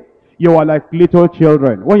again, you were like little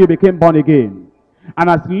children when you became born again. And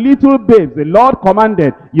as little babes, the Lord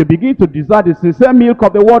commanded, you begin to desire the sincere milk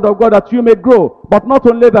of the word of God that you may grow. But not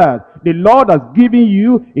only that, the Lord has given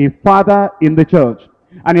you a father in the church.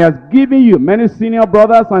 And he has given you many senior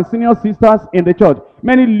brothers and senior sisters in the church,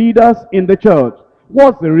 many leaders in the church.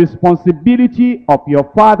 What's the responsibility of your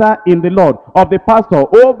father in the Lord, of the pastor,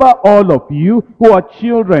 over all of you who are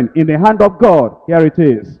children in the hand of God? Here it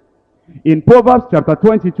is. In Proverbs chapter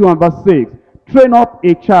 22 and verse 6, train up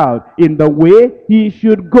a child in the way he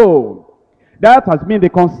should go. That has been the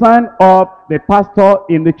concern of the pastor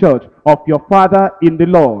in the church, of your father in the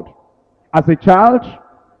Lord. As a child,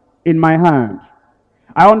 in my hand,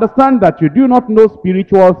 I understand that you do not know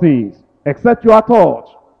spiritual things, except you are taught.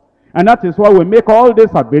 And that is why we make all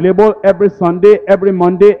this available every Sunday, every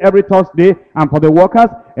Monday, every Thursday, and for the workers,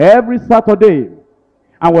 every Saturday.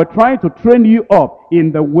 And we're trying to train you up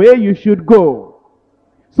in the way you should go,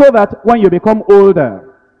 so that when you become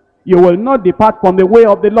older, you will not depart from the way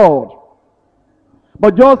of the Lord.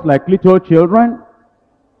 But just like little children,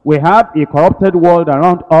 we have a corrupted world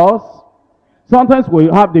around us. Sometimes we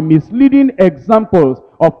have the misleading examples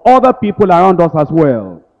of other people around us as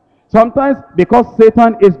well. Sometimes because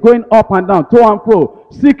Satan is going up and down, to and fro,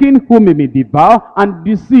 seeking whom he may devour and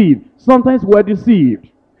deceive. Sometimes we're deceived.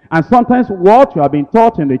 And sometimes what you have been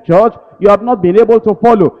taught in the church, you have not been able to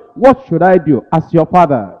follow. What should I do as your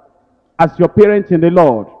father, as your parent in the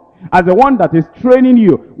Lord, as the one that is training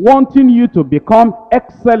you, wanting you to become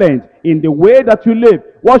excellent in the way that you live?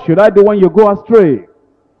 What should I do when you go astray?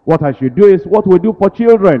 What I should do is what we do for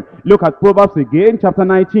children. Look at Proverbs again, chapter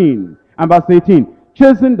 19 and verse 18.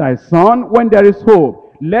 Chasten thy son when there is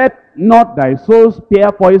hope. Let not thy soul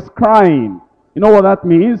spare for his crying. You know what that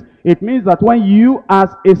means? It means that when you as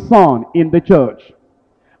a son in the church,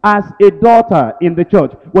 as a daughter in the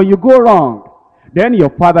church, when you go wrong, then your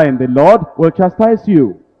father in the Lord will chastise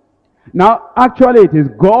you. Now, actually, it is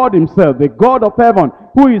God himself, the God of heaven,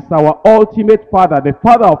 who is our ultimate father, the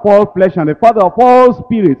father of all flesh and the father of all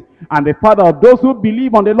spirits, and the father of those who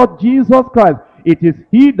believe on the Lord Jesus Christ. It is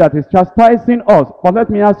he that is chastising us. But let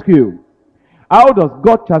me ask you, how does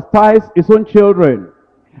God chastise his own children?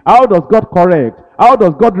 How does God correct? How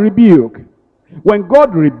does God rebuke? When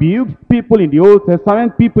God rebuked people in the Old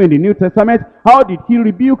Testament, people in the New Testament, how did he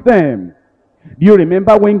rebuke them? Do you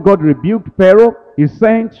remember when God rebuked Pharaoh? He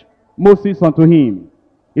sent Moses unto him.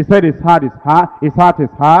 He said his heart is hard, his heart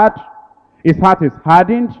is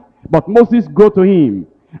hardened. But Moses, go to him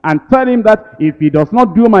and tell him that if he does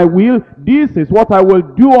not do my will, this is what I will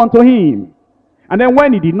do unto him. And then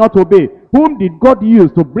when he did not obey, whom did God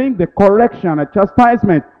use to bring the correction and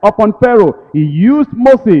chastisement upon Pharaoh? He used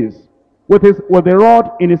Moses with the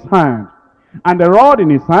rod in his hand. And the rod in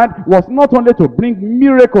his hand was not only to bring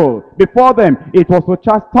miracle before them, it was to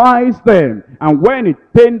chastise them. And when it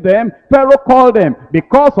pained them, Pharaoh called them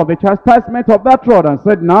because of the chastisement of that rod and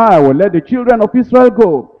said, now I will let the children of Israel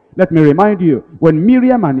go. Let me remind you, when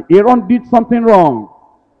Miriam and Aaron did something wrong,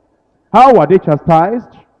 how were they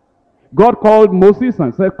chastised? God called Moses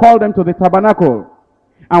and said, call them to the tabernacle.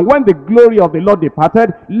 And when the glory of the Lord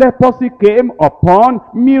departed, leprosy came upon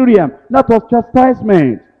Miriam. That was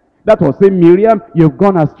chastisement. That was saying, Miriam, you've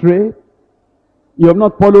gone astray. You have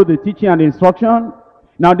not followed the teaching and the instruction.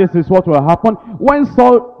 Now this is what will happen. When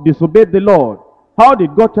Saul disobeyed the Lord, how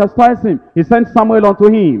did God chastise him? He sent Samuel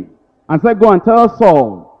unto him and said, go and tell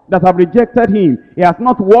Saul that I've rejected him. He has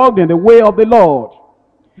not walked in the way of the Lord.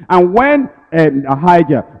 And when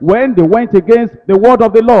Ahijah, when they went against the word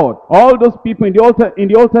of the Lord, all those people in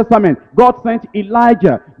the Old Testament, God sent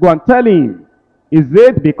Elijah. Go and tell him, is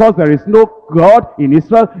it because there is no God in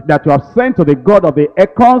Israel that you have sent to the God of the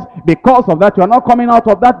echoes? Because of that you are not coming out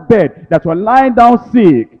of that bed, that you are lying down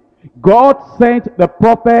sick. God sent the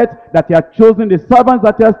prophets that he has chosen, the servants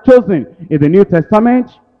that he has chosen. In the New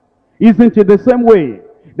Testament, isn't it the same way?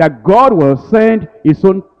 That God will send his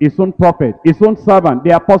own prophet, his own servant,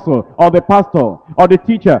 the apostle, or the pastor, or the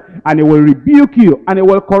teacher, and he will rebuke you, and he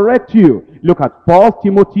will correct you. Look at 1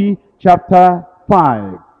 Timothy chapter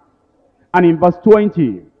 5, and in verse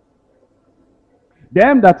 20.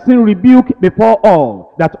 Them that sin rebuke before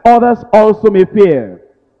all, that others also may fear.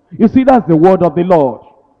 You see, that's the word of the Lord.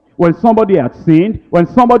 When somebody has sinned, when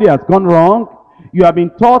somebody has gone wrong, you have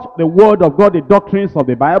been taught the word of God, the doctrines of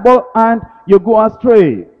the Bible, and you go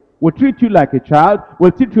astray. We'll treat you like a child,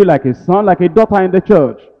 we'll treat you like a son, like a daughter in the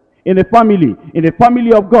church, in the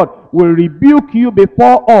family of God. We'll rebuke you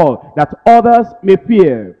before all, that others may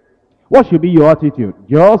fear. What should be your attitude?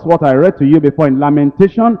 Just what I read to you before in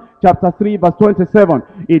Lamentation chapter 3 verse 27.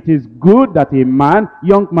 It is good that a man,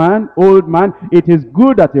 young man, old man, it is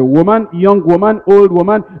good that a woman, young woman, old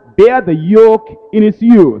woman, bear the yoke in his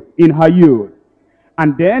youth, in her youth.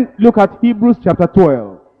 And then look at Hebrews chapter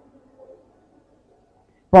 12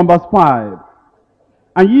 from verse 5.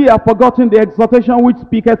 And ye have forgotten the exhortation which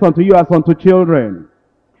speaketh unto you as unto children.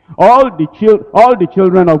 All the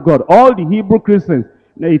children of God, all the Hebrew Christians,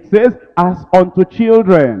 it says, as unto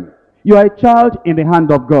children. You are a child in the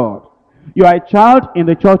hand of God. You are a child in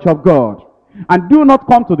the church of God. And do not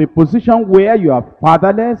come to the position where you are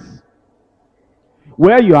fatherless,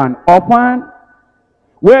 where you are an orphan,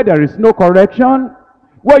 where there is no correction,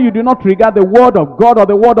 where you do not regard the word of God or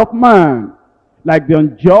the word of man, like the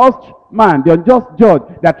unjust man, the unjust judge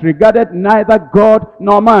that regarded neither God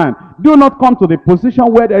nor man. Do not come to the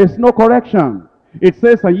position where there is no correction. It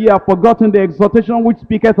says, and ye have forgotten the exhortation which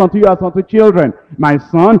speaketh unto you as unto children. My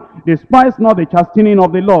son, despise not the chastening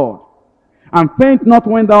of the Lord, and faint not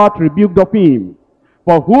when thou art rebuked of him.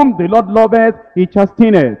 For whom the Lord loveth, he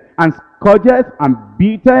chasteneth, and scourgeth, and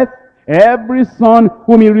beateth every son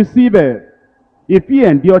whom he receiveth. If ye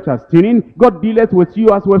endure chastening, God dealeth with you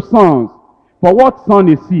as with sons. For what son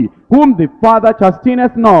is he, whom the Father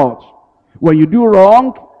chasteneth not? When you do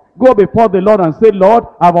wrong, go before the Lord and say, Lord,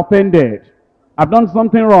 I've offended. I've done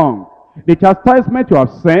something wrong. The chastisement you have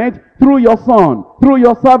sent through your son, through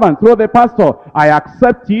your servant, through the pastor, I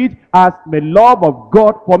accept it as the love of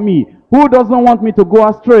God for me. Who doesn't want me to go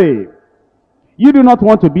astray? You do not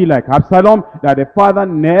want to be like Absalom, that the father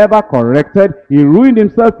never corrected. He ruined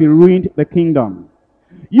himself, he ruined the kingdom.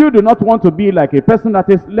 You do not want to be like a person that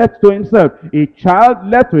is left to himself. A child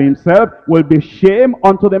left to himself will be shame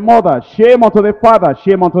unto the mother, shame unto the father,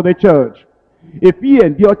 shame unto the church. If ye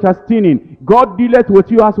endure chastening, God dealeth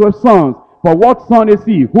with you as with sons. For what son is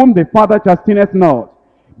he, whom the father chasteneth not?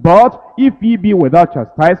 But if ye be without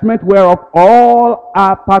chastisement, whereof all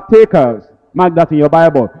are partakers. Mark that in your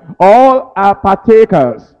Bible. All are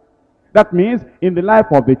partakers. That means in the life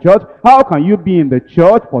of the church, how can you be in the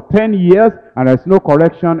church for 10 years and there's no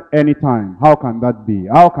correction anytime? How can that be?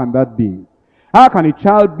 How can that be? How can a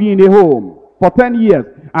child be in a home for 10 years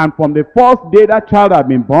and from the first day that child had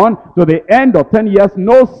been born to the end of 10 years,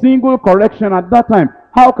 no single correction at that time?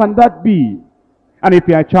 How can that be? And if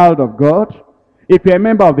you're a child of God, if you're a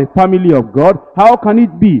member of the family of God, how can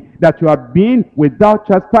it be that you have been without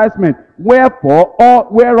chastisement? Whereof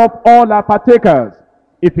all are partakers.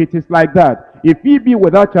 If it is like that, if ye be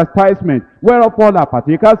without chastisement, whereof all are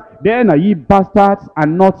partakers, then are ye bastards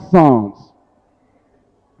and not sons.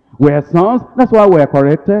 We are sons, that's why we are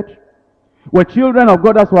corrected. We're children of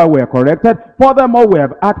God, that's why we are corrected. Furthermore, we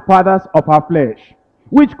have had fathers of our flesh,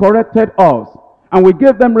 which corrected us, and we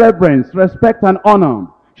gave them reverence, respect, and honor.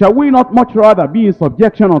 Shall we not much rather be in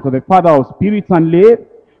subjection unto the Father of spirits and live?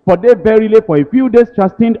 For they verily for a few days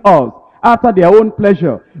chastened us after their own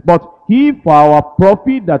pleasure, but he for our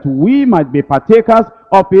profit, that we might be partakers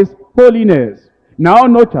of his holiness. Now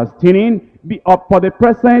no chastening for the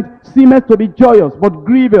present seemeth to be joyous, but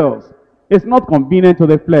grievous. It's not convenient to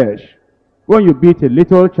the flesh. When you beat a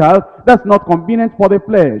little child, that's not convenient for the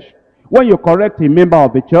flesh. When you correct a member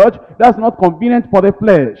of the church, that's not convenient for the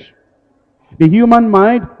flesh. The human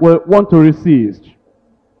mind will want to resist.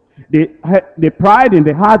 The pride in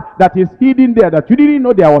the heart that is hidden there, that you didn't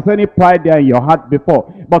know there was any pride there in your heart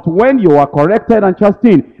before. But when you are corrected and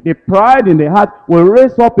chastened, the pride in the heart will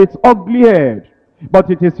raise up its ugly head.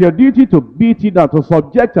 But it is your duty to beat it down, to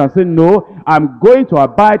subject and say, no, I'm going to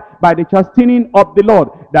abide by the chastening of the Lord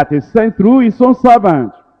that is sent through his own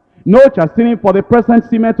servant. No chastening for the present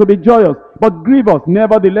seemeth to be joyous, but grievous.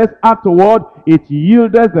 Nevertheless, afterward it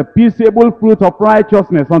yieldeth the peaceable fruit of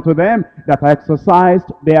righteousness unto them that are exercised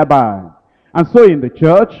thereby. And so in the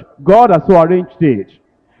church, God has so arranged it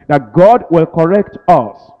that God will correct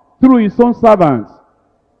us through his own servants.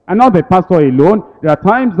 And not the pastor alone. There are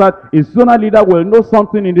times that a zonal leader will know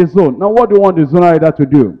something in the zone. Now what do you want the zonal leader to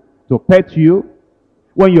do? To pet you?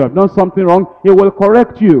 When you have done something wrong, he will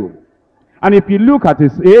correct you. And if you look at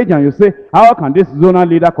his age and you say, how can this zonal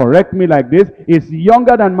leader correct me like this? He's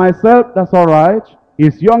younger than myself, that's all right.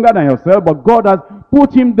 He's younger than yourself, but God has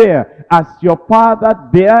put him there as your father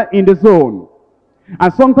there in the zone.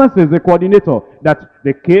 And sometimes it's the coordinator that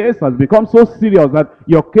the case has become so serious that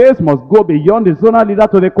your case must go beyond the zonal leader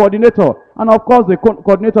to the coordinator. And of course, the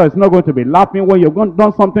coordinator is not going to be laughing when you've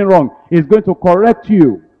done something wrong. He's going to correct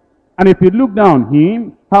you. And if you look down on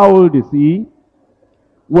him, how old is he?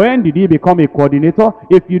 When did he become a coordinator?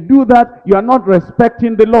 If you do that, you are not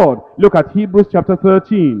respecting the Lord. Look at Hebrews chapter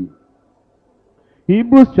 13.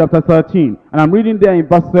 Hebrews chapter 13. And I'm reading there in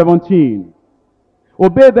verse 17.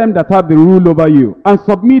 Obey them that have the rule over you, and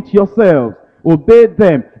submit yourselves. Obey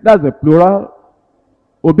them. That's the plural.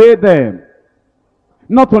 Obey them.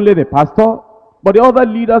 Not only the pastor, but the other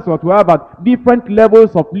leaders that we have at different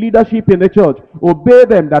levels of leadership in the church. Obey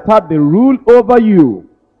them that have the rule over you.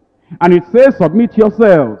 And it says, submit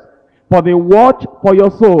yourselves, for they watch for your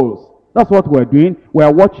souls. That's what we're doing.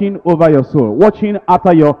 We're watching over your soul, watching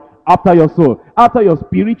after your soul, after your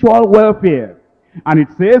spiritual welfare. And it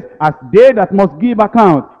says, as they that must give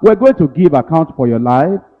account. We're going to give account for your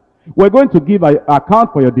life. We're going to give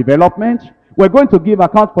account for your development. We're going to give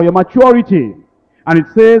account for your maturity. And it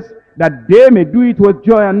says that they may do it with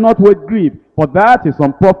joy and not with grief, for that is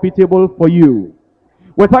unprofitable for you.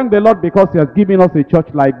 We thank the Lord because he has given us a church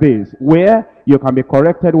like this, where you can be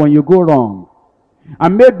corrected when you go wrong.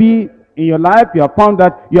 And maybe in your life you have found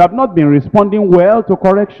that you have not been responding well to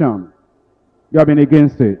correction. You have been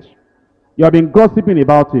against it. You have been gossiping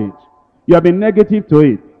about it. You have been negative to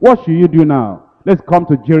it. What should you do now? Let's come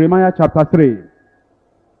to Jeremiah chapter 3.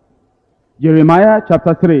 Jeremiah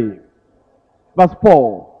chapter 3, verse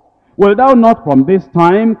 4. Will thou not from this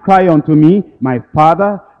time cry unto me, my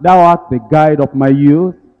Father, thou art the guide of my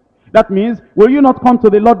youth? That means, will you not come to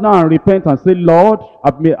the Lord now and repent and say, Lord,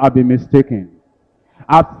 I've been mistaken.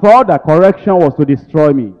 I thought that correction was to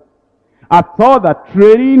destroy me. I thought that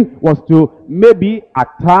training was to maybe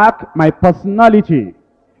attack my personality.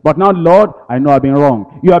 But now, Lord, I know I've been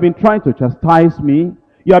wrong. You have been trying to chastise me.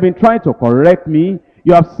 You have been trying to correct me.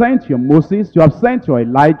 You have sent your Moses. You have sent your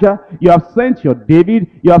Elijah. You have sent your David.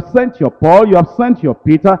 You have sent your Paul. You have sent your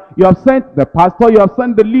Peter. You have sent the pastor. You have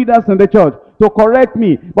sent the leaders in the church to correct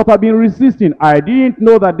me. But I've been resisting. I didn't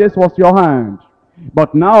know that this was your hand.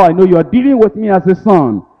 But now I know you are dealing with me as a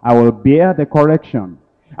son. I will bear the correction.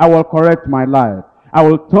 I will correct my life. I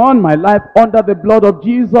will turn my life under the blood of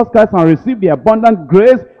Jesus Christ and receive the abundant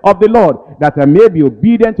grace of the Lord, that I may be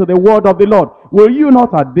obedient to the word of the Lord. Will you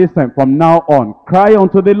not at this time from now on cry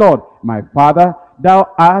unto the Lord, my Father, thou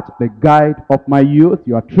art the guide of my youth.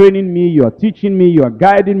 You are training me, you are teaching me, you are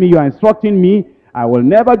guiding me, you are instructing me. I will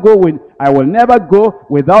never go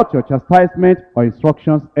without your chastisement or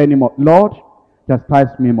instructions anymore. Lord,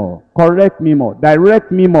 chastise me more, correct me more,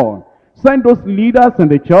 direct me more. Send those leaders in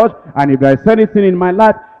the church, and if there is anything in my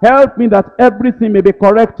life, help me that everything may be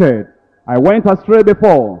corrected. I went astray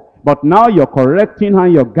before, but now your correcting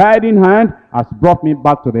hand, your guiding hand has brought me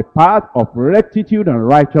back to the path of rectitude and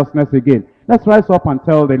righteousness again. Let's rise up and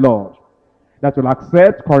tell the Lord that we'll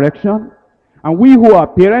accept correction. And we who are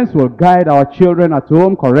parents will guide our children at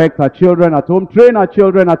home, correct our children at home, train our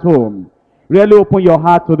children at home. Really open your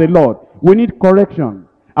heart to the Lord. We need correction.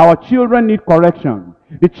 Our children need correction.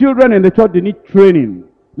 The children in the church, they need training.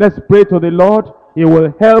 Let's pray to the Lord. He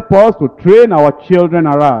will help us to train our children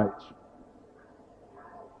aright.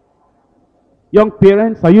 Young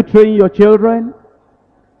parents, are you training your children?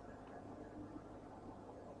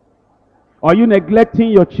 Are you neglecting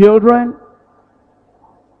your children?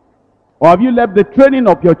 Or have you left the training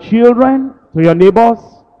of your children to your neighbors?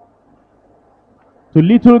 To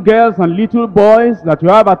little girls and little boys that you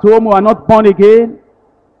have at home who are not born again?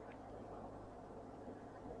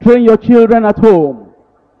 Train your children at home.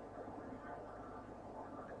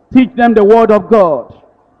 Teach them the word of God.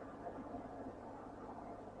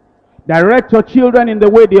 Direct your children in the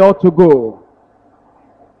way they ought to go.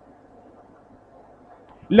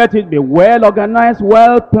 Let it be well organized,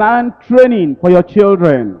 well planned training for your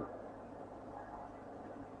children.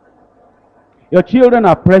 Your children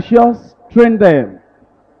are precious. Train them.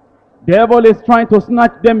 The devil is trying to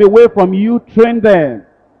snatch them away from you. Train them.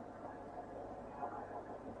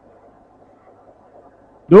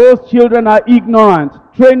 Those children are ignorant.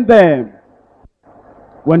 Train them.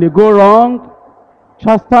 When they go wrong,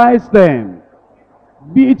 chastise them.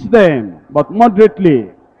 Beat them, but moderately.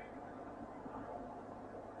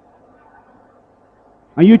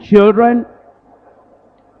 And you children,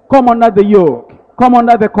 come under the yoke. Come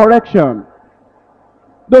under the correction.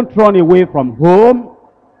 Don't run away from home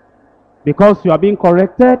because you are being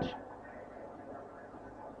corrected.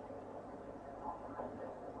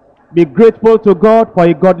 Be grateful to God for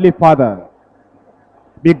a godly father.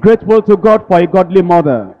 Be grateful to God for a godly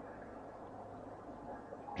mother.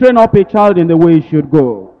 Train up a child in the way he should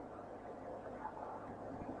go.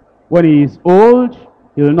 When he is old,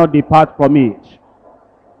 he will not depart from it.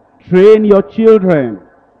 Train your children.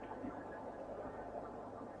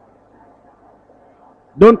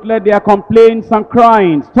 Don't let their complaints and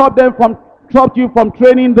crying stop you from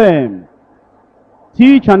training them.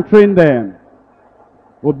 Teach and train them.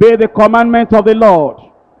 Obey the commandment of the Lord,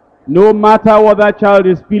 no matter what that child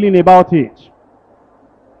is feeling about it.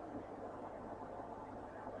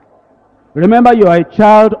 Remember, you are a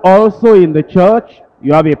child also in the church.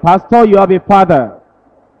 You have a pastor, you have a father.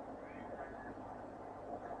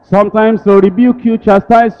 Sometimes they'll rebuke you,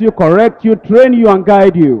 chastise you, correct you, train you, and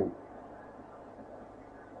guide you.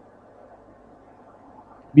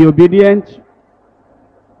 Be obedient.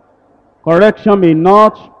 Correction may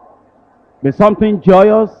not be something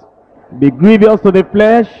joyous, be grievous to the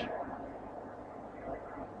flesh.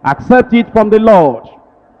 Accept it from the Lord.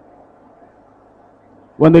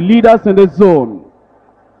 When the leaders in the zone,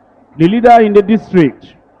 the leader in the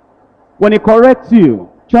district, when he corrects you,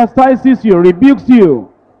 chastises you, rebukes you,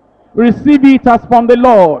 receive it as from the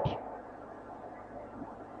Lord,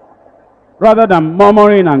 rather than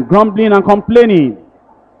murmuring and grumbling and complaining.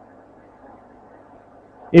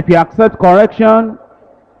 If you accept correction,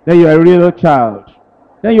 then you are a real child.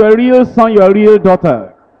 Then you are a real son, you are a real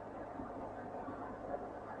daughter.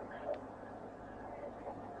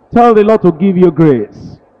 Tell the Lord to give you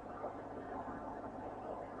grace.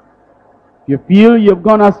 If you feel you've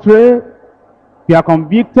gone astray, if you are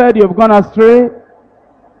convicted you've gone astray,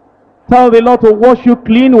 tell the Lord to wash you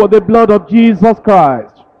clean with the blood of Jesus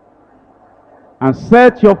Christ and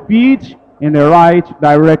set your feet in the right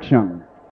direction.